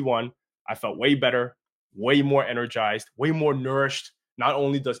AG1, I felt way better, way more energized, way more nourished. Not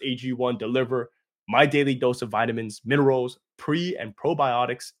only does AG1 deliver my daily dose of vitamins, minerals, pre and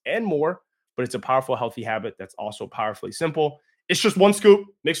probiotics, and more, but it's a powerful, healthy habit that's also powerfully simple. It's just one scoop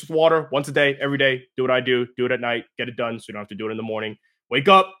mixed with water once a day, every day. Do what I do at night, get it done so you don't have to do it in the morning. Wake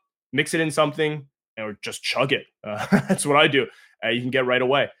up, mix it in something, or just chug it. That's what I do. You can get right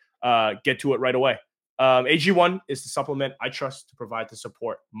away. Get to it right away. AG1 is the supplement I trust to provide the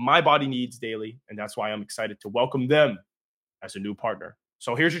support my body needs daily, and that's why I'm excited to welcome them as a new partner.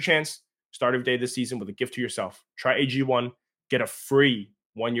 So here's your chance. Start every day this season with a gift to yourself. Try AG1. Get a free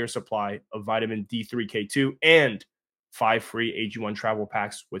 1-year supply of vitamin D3K2 and 5 free AG1 travel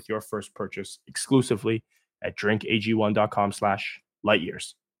packs with your first purchase exclusively at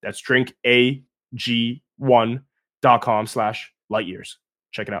drinkag1.com/lightyears. That's drinkag1.com/lightyears.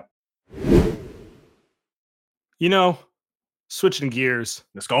 Check it out. You know, switching gears.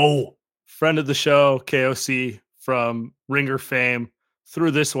 Let's go. Friend of the show, KOC from Ringer fame,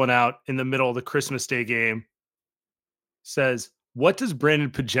 threw this one out in the middle of the Christmas Day game. Says, what does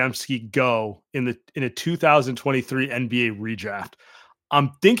Brandon Podziemski go in a 2023 NBA redraft? I'm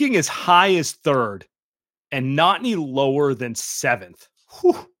thinking as high as 3rd and not any lower than 7th.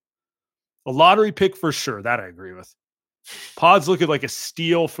 Whew. A lottery pick for sure. That I agree with. Podz looking like a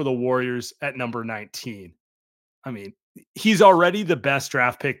steal for the Warriors at number 19. I mean, he's already the best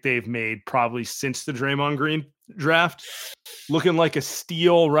draft pick they've made probably since the Draymond Green draft. Looking like a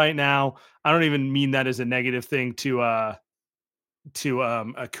steal right now. I don't even mean that as a negative thing to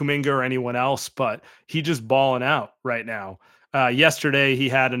Kuminga or anyone else, but he just balling out right now. Yesterday, he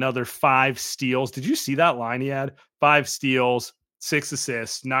had another 5 steals. Did you see that line he had? 5 steals, 6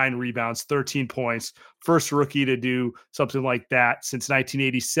 assists, 9 rebounds, 13 points. First rookie to do something like that since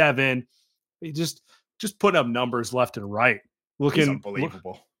 1987. He just putting up numbers left and right. Looking He's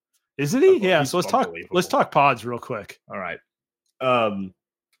unbelievable. Isn't he? Yeah. So let's talk Podz real quick. All right.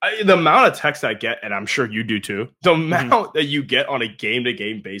 The amount of text I get, and I'm sure you do too, the amount that you get on a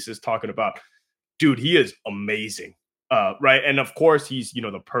game-to-game basis talking about, dude, he is amazing. Right. And of course, he's,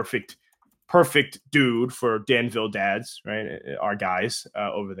 the perfect dude for Danville dads, right? Our guys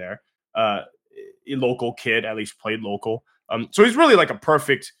over there. A local kid, at least played local. So he's really like a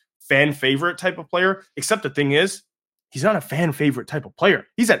perfect fan favorite type of player, except the thing is, he's not a fan favorite type of player.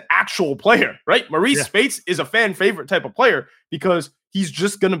 He's an actual player, right? Maurice Spates is a fan favorite type of player because he's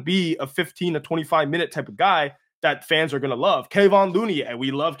just going to be a 15 to 25 minute type of guy that fans are going to love. Kayvon Looney, and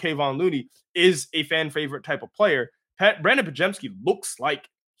we love Kayvon Looney, is a fan favorite type of player. Brandon Podziemski looks like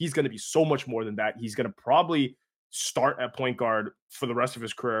he's going to be so much more than that. He's going to probably start at point guard for the rest of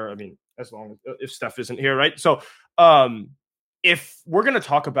his career. I mean, as long as if Steph isn't here, right? So if we're going to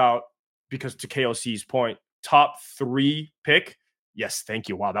talk about, because to KOC's point, top 3 pick, yes, thank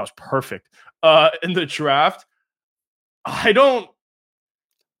you. Wow, that was perfect. In the draft, I don't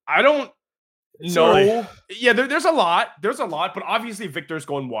know. Yeah, there's a lot. But obviously Victor's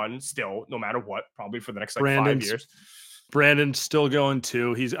going 1 still, no matter what, probably for the next 5 years. Brandon's still going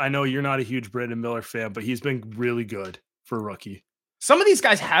 2. I know you're not a huge Brandon Miller fan, but he's been really good for a rookie. Some of these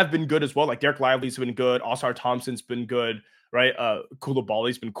guys have been good as well. Like Derek Lively's been good. Oscar Thompson's been good, right?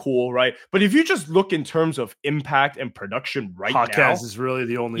 Koulibaly's been cool, right? But if you just look in terms of impact and production now, Hawkes is really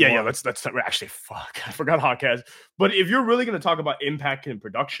the only one. Yeah, let's actually, fuck. I forgot Hawkes. But if you're really going to talk about impact and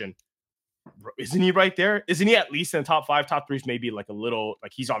production, isn't he right there? Isn't he at least in the top 5? Top 3 is maybe like a little,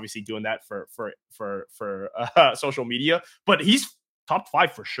 like he's obviously doing that for social media, but he's top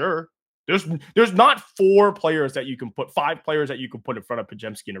 5 for sure. There's not 4 players that you can put, 5 players that you can put in front of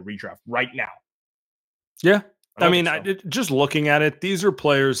Podziemski in a redraft right now. Yeah. I mean, just looking at it, these are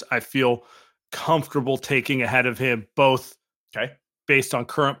players I feel comfortable taking ahead of him, both based on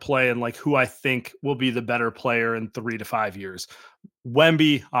current play and like who I think will be the better player in 3 to 5 years.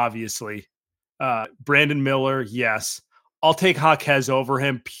 Wemby, obviously. Brandon Miller, yes. I'll take Jaquez over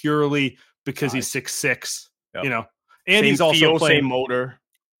him purely because he's 6'6", Yep. you know, and Same he's also feel, same motor.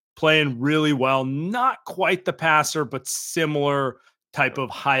 Playing really well. Not quite the passer, but similar type of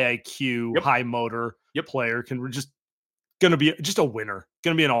high IQ, high motor player. Going to be just a winner.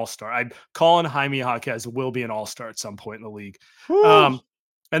 Going to be an all-star. I'd call in Jaime Jaquez will be an all-star at some point in the league.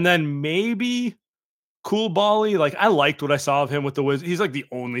 And then maybe Coulibaly. Like, I liked what I saw of him with the Wizards. He's like the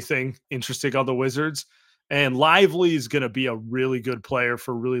only thing interesting on the Wizards. And Lively is going to be a really good player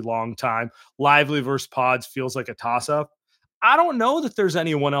for a really long time. Lively versus Podz feels like a toss-up. I don't know that there's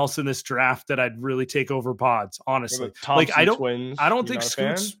anyone else in this draft that I'd really take over Podz, honestly. Like, I don't think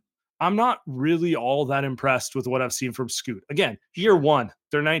Scoot's. I'm not really all that impressed with what I've seen from Scoot. Again, year one,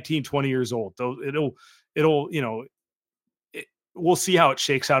 they're 19, 20 years old. We'll see how it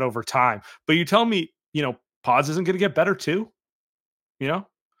shakes out over time. But you tell me, Podz isn't going to get better too.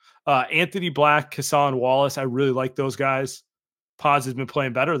 Anthony Black, Hassan Wallace, I really like those guys. Podz has been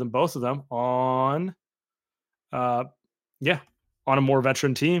playing better than both of them on a more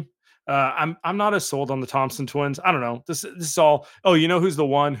veteran team. I'm not as sold on the Thompson twins. I don't know. This is all. Oh, who's the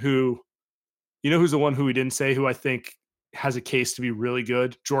one who we didn't say who I think has a case to be really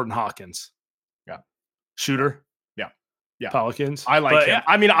good? Jordan Hawkins. Yeah. Shooter. Yeah. Pelicans. I like him. Yeah.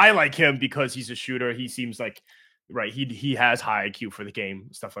 I mean, I like him because he's a shooter. He seems like he has high IQ for the game,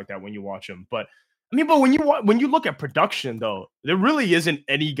 stuff like that when you watch him. But when you look at production though, there really isn't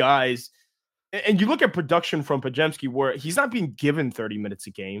any guys. And you look at production from Podziemski where he's not being given 30 minutes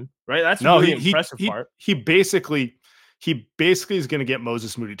a game, right? That's really impressive part. He basically is going to get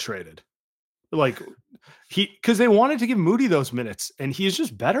Moses Moody traded. Because they wanted to give Moody those minutes and he's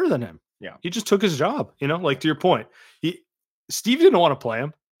just better than him. Yeah. He just took his job, to your point. Steve didn't want to play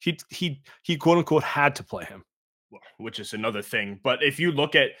him. He quote unquote had to play him. Which is another thing. But if you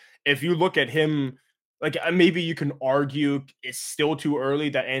look at him, like maybe you can argue it's still too early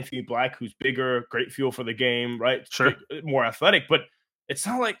that Anthony Black, who's bigger, great feel for the game, right? Sure. More athletic. But it's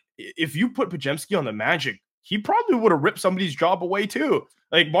not like if you put Podziemski on the Magic, he probably would have ripped somebody's job away too.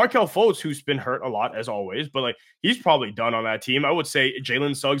 Like Markelle Fultz, who's been hurt a lot as always, but like he's probably done on that team. I would say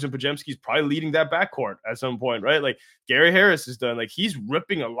Jalen Suggs and Podziemski's probably leading that backcourt at some point, right? Like Gary Harris is done. Like he's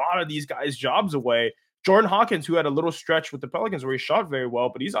ripping a lot of these guys' jobs away. Jordan Hawkins, who had a little stretch with the Pelicans where he shot very well,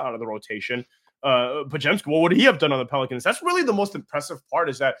 but he's out of the rotation. Podziemski, what would he have done on the Pelicans? That's really the most impressive part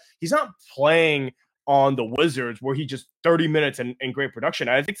is that he's not playing on the Wizards where he just 30 minutes and great production.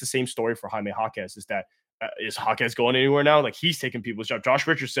 I think it's the same story for Jaime Jaquez is that is Jaquez going anywhere now? Like he's taking people's job. Josh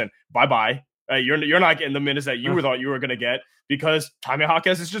Richardson, bye-bye. You're not getting the minutes that you thought you were going to get because Jaime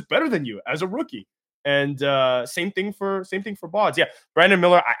Jaquez is just better than you as a rookie. And same thing for Podz. Yeah, Brandon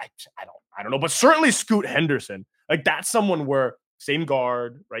Miller, I don't know, but certainly Scoot Henderson. Like that's someone where same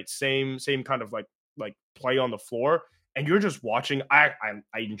guard, right? Same kind of like play on the floor. And you're just watching. I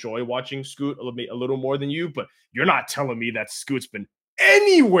enjoy watching Scoot a little more than you, but you're not telling me that Scoot's been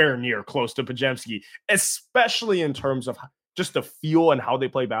anywhere near close to Podziemski, especially in terms of just the feel and how they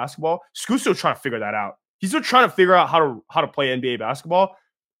play basketball. Scoot's still trying to figure that out. He's still trying to figure out how to play NBA basketball.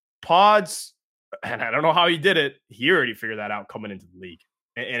 Podz, and I don't know how he did it. He already figured that out coming into the league,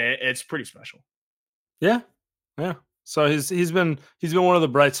 and it's pretty special. Yeah. So he's been one of the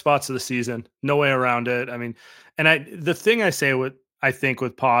bright spots of the season. No way around it. I mean, and the thing I think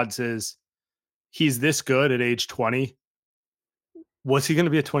with Podz is he's this good at age 20. What's he going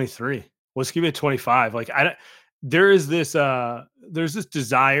to be at 23? What's he going to be at 25? Like there's this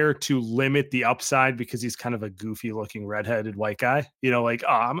desire to limit the upside because he's kind of a goofy looking redheaded white guy.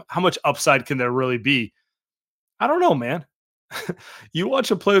 How much upside can there really be? I don't know, man. You watch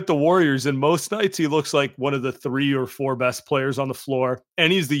him play with the Warriors, and most nights he looks like one of the 3 or 4 best players on the floor,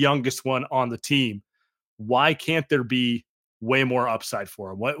 and he's the youngest one on the team. Why can't there be way more upside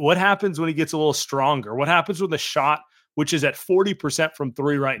for him? What happens when he gets a little stronger? What happens when the shot, which is at 40% from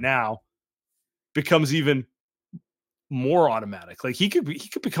 3 right now, becomes even more automatic? Like he could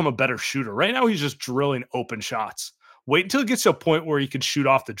become a better shooter. Right now, he's just drilling open shots. Wait until it gets to a point where he can shoot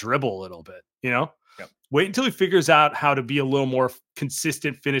off the dribble a little bit, Yep. Wait until he figures out how to be a little more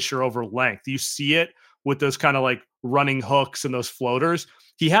consistent finisher over length. You see it with those kind of like running hooks and those floaters.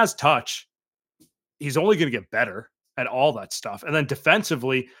 He has touch. He's only going to get better at all that stuff. And then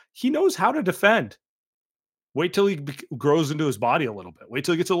defensively, he knows how to defend. Wait till he grows into his body a little bit. Wait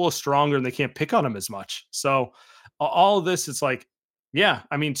till he gets a little stronger and they can't pick on him as much. So all of this, it's like, yeah,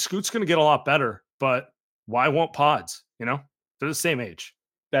 I mean, Scoot's going to get a lot better, but why won't Podz? They're the same age.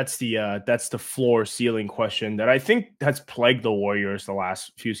 That's the floor ceiling question that I think has plagued the Warriors the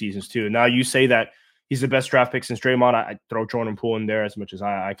last few seasons too. Now you say that he's the best draft pick since Draymond. I throw Jordan Poole in there as much as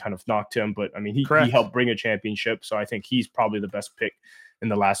I kind of knocked him, but I mean, he helped bring a championship. So I think he's probably the best pick in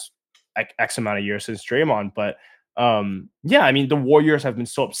the last X amount of years since Draymond. But yeah, I mean, the Warriors have been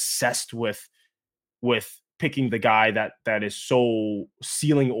so obsessed with picking the guy that is so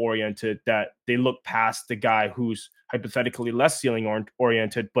ceiling oriented that they look past the guy who's hypothetically less ceiling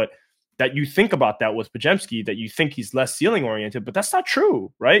oriented, but that you think about that with Podziemski, that you think he's less ceiling oriented, but that's not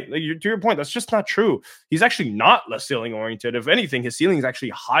true, right? Like to your point, that's just not true. He's actually not less ceiling oriented. If anything, his ceiling is actually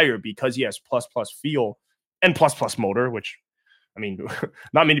higher because he has plus feel and plus motor, which, I mean,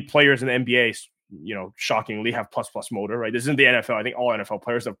 not many players in the NBA, shockingly have plus motor, right? This isn't the NFL. I think all NFL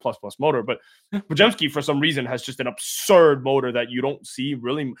players have plus motor, but Podziemski for some reason has just an absurd motor that you don't see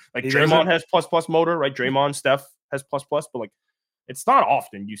really. Like Draymond has plus motor, right? Draymond, Steph has plus, but like it's not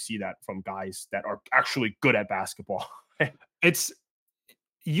often you see that from guys that are actually good at basketball. It's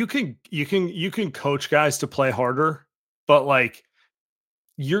you can coach guys to play harder, but like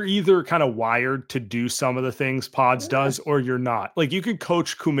you're either kind of wired to do some of the things Podz does or you're not. Like you can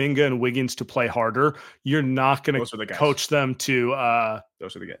coach Kuminga and Wiggins to play harder. You're not going to coach them to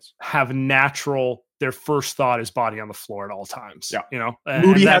those are the guys. Have natural, their first thought is body on the floor at all times. Yeah.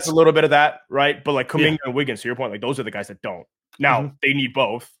 Moody has a little bit of that, right? But like Kuminga and Wiggins, to your point, like those are the guys that don't. Now they need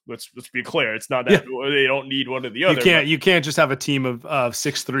both. Let's be clear. It's not that they don't need one or the other. You can't just have a team of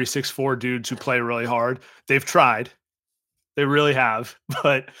 6'3", 6'4" dudes who play really hard. They've tried. They really have.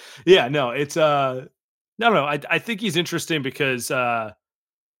 But yeah, no, it's no. I think he's interesting because the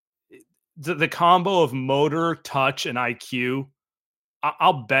combo of motor, touch, and IQ,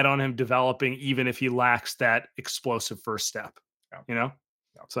 I'll bet on him developing even if he lacks that explosive first step.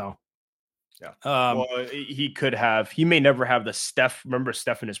 So. Yeah. Well, he may never have the Steph. Remember,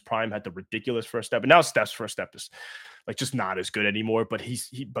 Steph in his prime had the ridiculous first step, and now Steph's first step is like just not as good anymore. But he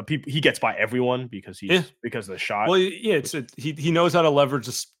gets by everyone because because of the shot. Well, yeah, he knows how to leverage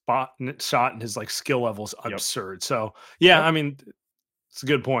the shot, and his like skill level is absurd. So yeah, I mean, it's a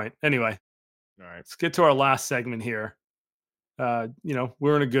good point. Anyway, all right, let's get to our last segment here.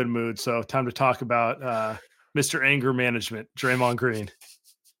 We're in a good mood, so time to talk about Mr. Anger Management, Draymond Green.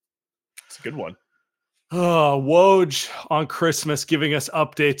 It's a good one. Oh, Woj on Christmas giving us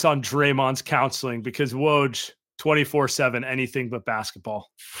updates on Draymond's counseling because Woj 24/7 anything but basketball,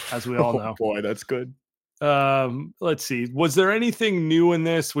 as we all know. Oh boy, that's good. Let's see. Was there anything new in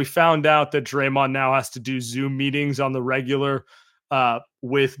this? We found out that Draymond now has to do Zoom meetings on the regular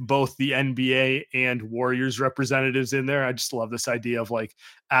with both the NBA and Warriors representatives in there. I just love this idea of like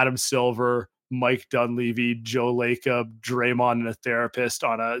Adam Silver, Mike Dunleavy, Joe Lacob, Draymond, and a therapist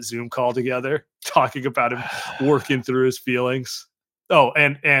on a Zoom call together, talking about him working through his feelings. Oh,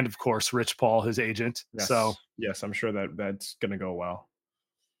 and of course, Rich Paul, his agent. Yes. So yes, I'm sure that's going to go well.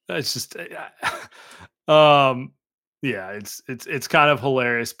 It's just, it's kind of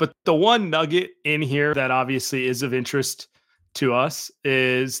hilarious. But the one nugget in here that obviously is of interest to us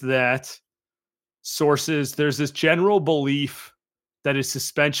is that there's this general belief that his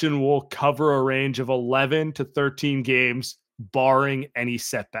suspension will cover a range of 11 to 13 games, barring any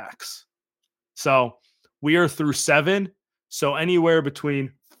setbacks. So we are through 7. So anywhere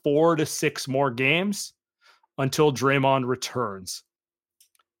between 4 to 6 more games until Draymond returns.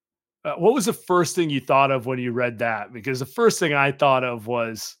 What was the first thing you thought of when you read that? Because the first thing I thought of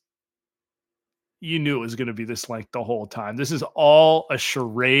was you knew it was going to be this length the whole time. This is all a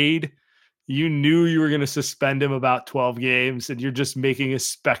charade. You knew you were going to suspend him about 12 games and you're just making a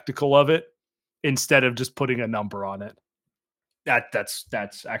spectacle of it instead of just putting a number on it. That's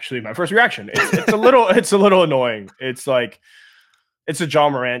actually my first reaction. It's a little annoying. It's like, it's a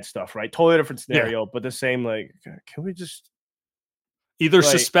John Morant stuff, right? Totally different scenario, but the same, like, can we just either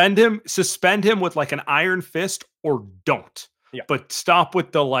suspend him with like an iron fist or don't, but stop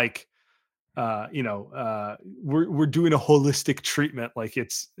with the like, we're doing a holistic treatment like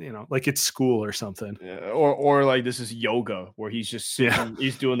it's school or something. Yeah, or like this is yoga where he's just sitting,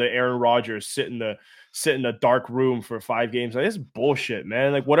 he's doing the Aaron Rodgers sit in the dark room for 5 games. Like, this is bullshit,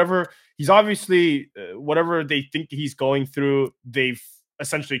 man. Like whatever he's obviously whatever they think he's going through, they've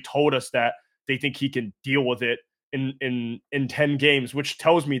essentially told us that they think he can deal with it in 10 games, which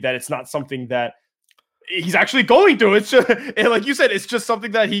tells me that it's not something that he's actually going through. It's just, and like you said, it's just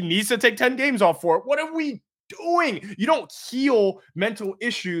something that he needs to take 10 games off for. What are we doing? You don't heal mental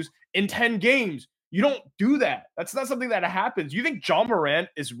issues in 10 games. You don't do that. That's not something that happens. You think John Morant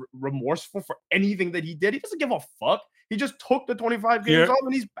is remorseful for anything that he did? He doesn't give a fuck. He just took the 25 games off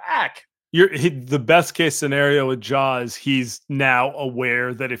and he's back. The best case scenario with Ja is he's now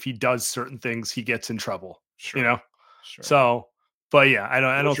aware that if he does certain things, he gets in trouble. Sure. Sure. So But yeah, I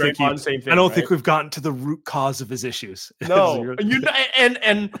don't think same thing, I don't right? think we've gotten to the root cause of his issues. No,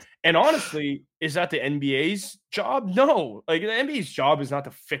 and honestly, is that the NBA's job? No, like the NBA's job is not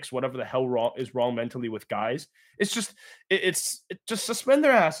to fix whatever the hell is wrong mentally with guys. It's just it's just suspend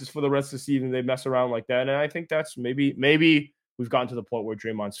their asses for the rest of the season. They mess around like that, and I think that's maybe we've gotten to the point where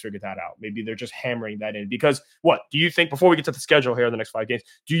Draymond's figured that out. Maybe they're just hammering that in because what do you think? Before we get to the schedule here in the next 5 games,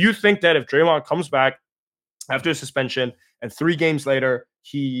 do you think that if Draymond comes back after a suspension and 3 games later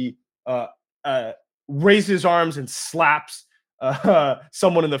he raises his arms and slaps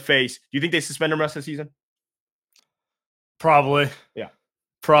someone in the face, do you think they suspend him the rest of the season? Probably. Yeah.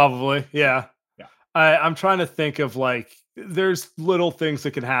 Probably. Yeah. Yeah. I'm trying to think of like, there's little things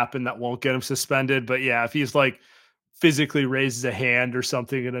that can happen that won't get him suspended. But yeah, if he's like physically raises a hand or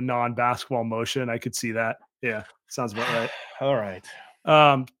something in a non-basketball motion, I could see that. Yeah. Sounds about right. All right.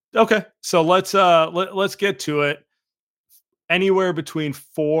 Okay. So let's get to it. Anywhere between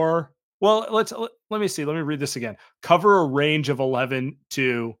 4. Well, let me see. Let me read this again. Cover a range of 11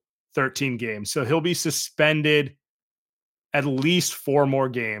 to 13 games. So he'll be suspended at least 4 more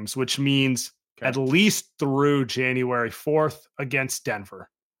games, which means at least through January 4th against Denver.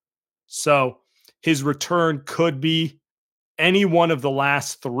 So his return could be any one of the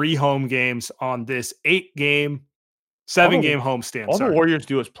last 3 home games on this 7-game homestand. All the Warriors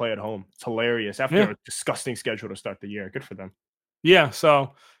do is play at home. It's hilarious after a disgusting schedule to start the year. Good for them. Yeah.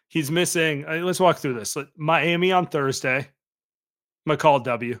 So he's missing. Let's walk through this. Miami on Thursday. I'm going to call it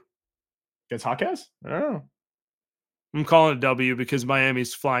W. Against Hawkeyes? Oh. I'm calling it W because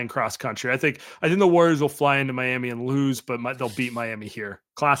Miami's flying cross country. I think the Warriors will fly into Miami and lose, but they'll beat Miami here.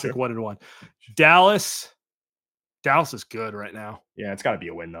 Classic 1-1. Dallas is good right now. Yeah, it's got to be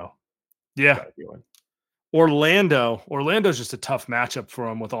a win though. Yeah. Orlando's just a tough matchup for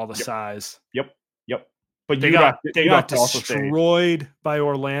them with all the size. Yep. But they got destroyed by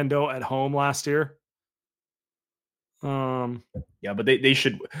Orlando at home last year. Yeah, but they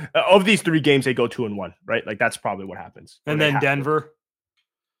should of these 3 games they go 2-1, right? Like that's probably what happens. And then Denver,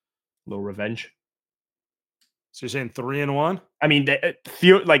 a little revenge. So you're saying 3-1? I mean, if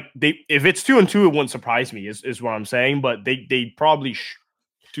it's 2-2, it wouldn't surprise me. Is what I'm saying. But they probably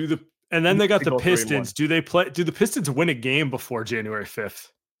do the. And then they got the Pistons. Do the Pistons win a game before January 5th?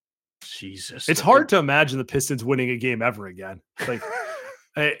 Jesus, it's hard to imagine the Pistons winning a game ever again. Like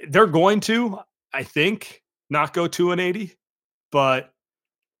they're going to, I think, not go 2-80, but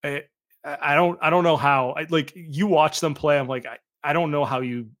I don't know how. Like you watch them play, I'm like I don't know how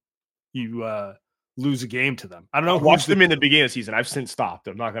you lose a game to them. I don't know. Watch them in the beginning of the season. I've since stopped.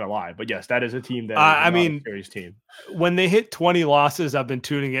 I'm not gonna lie, but yes, that is a team that. A serious team. When they hit 20 losses, I've been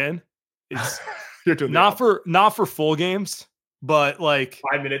tuning in. It's not for full games. But like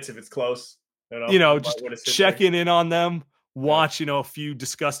 5 minutes if it's close, just checking in on them, watch, a few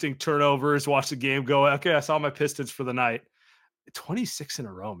disgusting turnovers, watch the game go. Okay, I saw my Pistons for the night. 26 in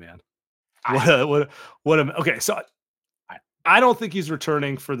a row, man. Okay, so I don't think he's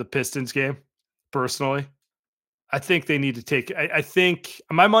returning for the Pistons game, personally. I think they need to take. I think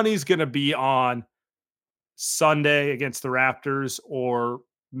my money's going to be on Sunday against the Raptors, or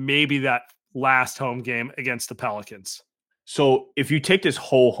maybe that last home game against the Pelicans. So if you take this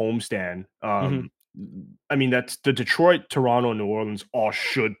whole homestand, I mean, that's the Detroit, Toronto, and New Orleans all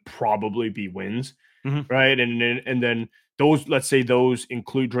should probably be wins, right? And then those, let's say those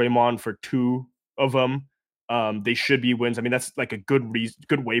include Draymond for 2 of them. They should be wins. I mean, that's like a good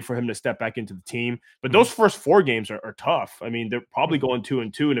way for him to step back into the team. But those first 4 games are tough. I mean, they're probably going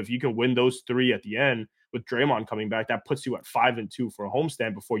 2-2, and if you can win those 3 at the end with Draymond coming back, that puts you at 5-2 for a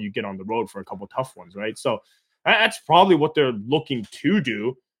homestand before you get on the road for a couple tough ones, right? So that's probably what they're looking to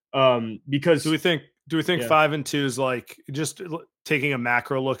do. Because do we think 5-2 is like, just taking a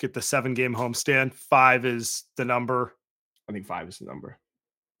macro look at the 7-game homestand, 5 is the number? I think 5 is the number.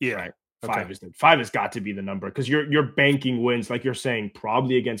 Yeah. Right. 5 has got to be the number because you're banking wins, like you're saying,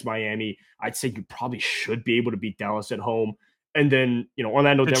 probably against Miami. I'd say you probably should be able to beat Dallas at home. And then,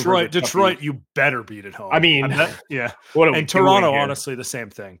 Orlando, Detroit, you better beat at home. I mean, yeah. And Toronto, honestly, the same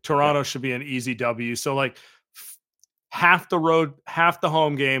thing. Toronto should be an easy W. So like half the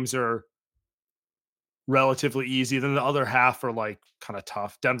home games are relatively easy. Then the other half are like kind of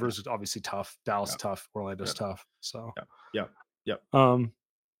tough. Denver's obviously tough. Dallas tough. Orlando's tough. So yeah.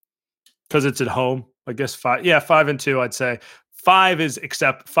 Because it's at home, I guess 5-2. I'd say 5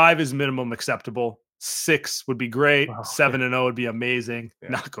 is minimum acceptable. 6 would be great. 7-0 would be amazing. Yeah.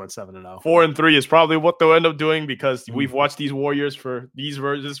 Not going 7-0. 4-3 is probably what they'll end up doing because we've watched these Warriors for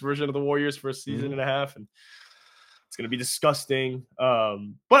this version of the Warriors for a season and a half, and It's going to be disgusting.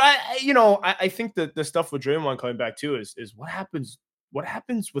 But I think that the stuff with Draymond coming back too is what happens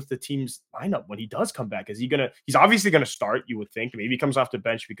with the team's lineup when he does come back. He's obviously going to start, you would think. Maybe he comes off the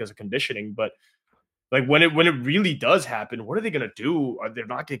bench because of conditioning, but like when it really does happen, what are they going to do?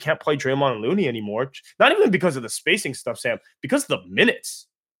 They can't play Draymond and Looney anymore. Not even because of the spacing stuff, Sam, because of the minutes.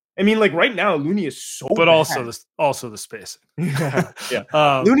 I mean, like right now, Looney is so but bad. also the spacing.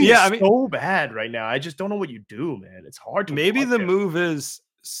 Yeah. Looney is so bad right now. I just don't know what you do, man. It's hard to maybe the move is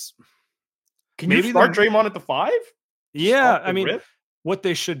can you start Draymond at the 5? Yeah, I mean, what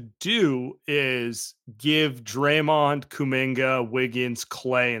they should do is give Draymond, Kuminga, Wiggins,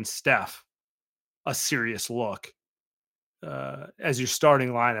 Clay, and Steph a serious look as your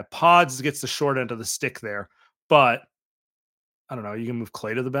starting lineup. Podz gets the short end of the stick there, but I don't know. You can move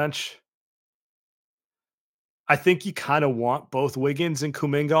Clay to the bench. I think you kind of want both Wiggins and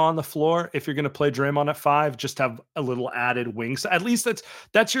Kuminga on the floor if you're going to play Draymond at 5. Just have a little added wings. At least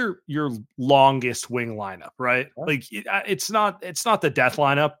that's your longest wing lineup, right? Yeah. Like it's not the death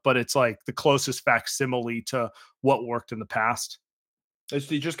lineup, but it's like the closest facsimile to what worked in the past. So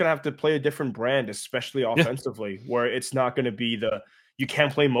you're just going to have to play a different brand, especially offensively, where it's not going to be you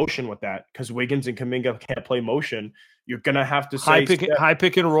can't play motion with that because Wiggins and Kuminga can't play motion. You're going to have to say high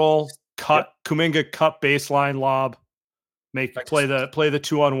pick and roll, cut Kuminga, cut baseline lob, play the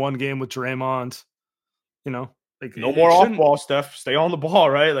 2-on-1 game with Draymond. Like no more off ball stuff. Stay on the ball,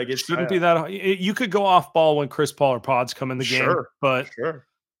 right? Like it shouldn't be that. You could go off ball when Chris Paul or Podz come in the game,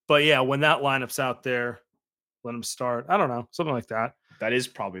 but yeah, when that lineup's out there, let them start. I don't know, something like that. That is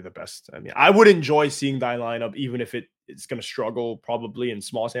probably the best. I mean, I would enjoy seeing that lineup, even if it's going to struggle probably in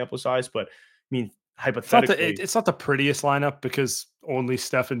small sample size. But I mean, hypothetically, it's not the prettiest lineup because only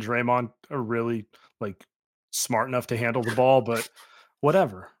Steph and Draymond are really like smart enough to handle the ball. But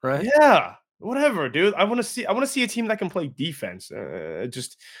whatever, right? Yeah, whatever, dude. I want to see a team that can play defense.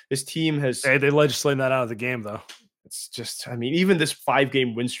 This team has. Hey, they legislated that out of the game, though. It's just, I mean, even this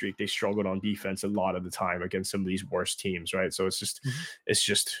 5-game win streak, they struggled on defense a lot of the time against some of these worst teams, right? So it's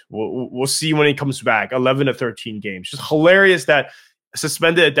just, we'll see when he comes back. 11 to 13 games. Just hilarious that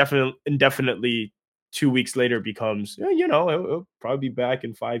suspended indefinitely 2 weeks later becomes, it'll probably be back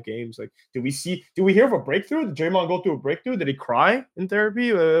in 5 games. Like, did we hear of a breakthrough? Did Draymond go through a breakthrough? Did he cry in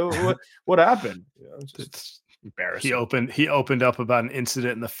therapy? What happened? It's embarrassing. He opened up about an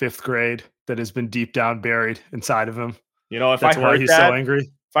incident in the 5th grade that has been deep down buried inside of him. If that's why he's so angry.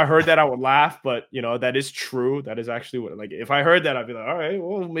 If I heard that, I would laugh, but that is true. That is actually what, like, if I heard that, I'd be like, all right,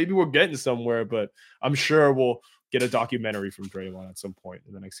 well, maybe we're getting somewhere, but I'm sure we'll get a documentary from Draymond at some point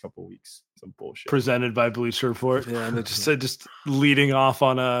in the next couple of weeks. Some bullshit presented by Bleacher Report. Yeah, and it just leading off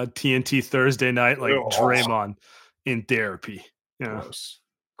on a TNT Thursday night, like Draymond in therapy. Gross.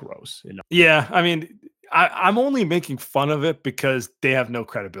 Yeah, I mean, I'm only making fun of it because they have no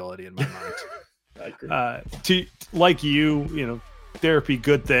credibility in my mind. I agree. Like you, therapy,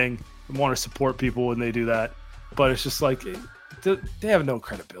 good thing. I want to support people when they do that, but it's just like they have no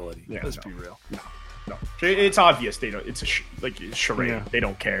credibility. Yeah, Let's be real. No, it's obvious they don't. It's a charade. Yeah. They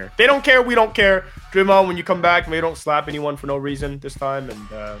don't care. They don't care. We don't care. Draymond, when you come back, maybe don't slap anyone for no reason this time, and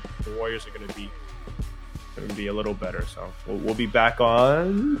the Warriors are going to be a little better. So we'll be back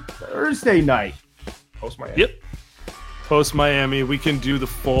on Thursday night. Post Miami. Yep. Post Miami. We can do the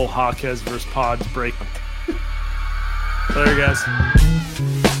full Hawkes versus Podz break. Later, guys.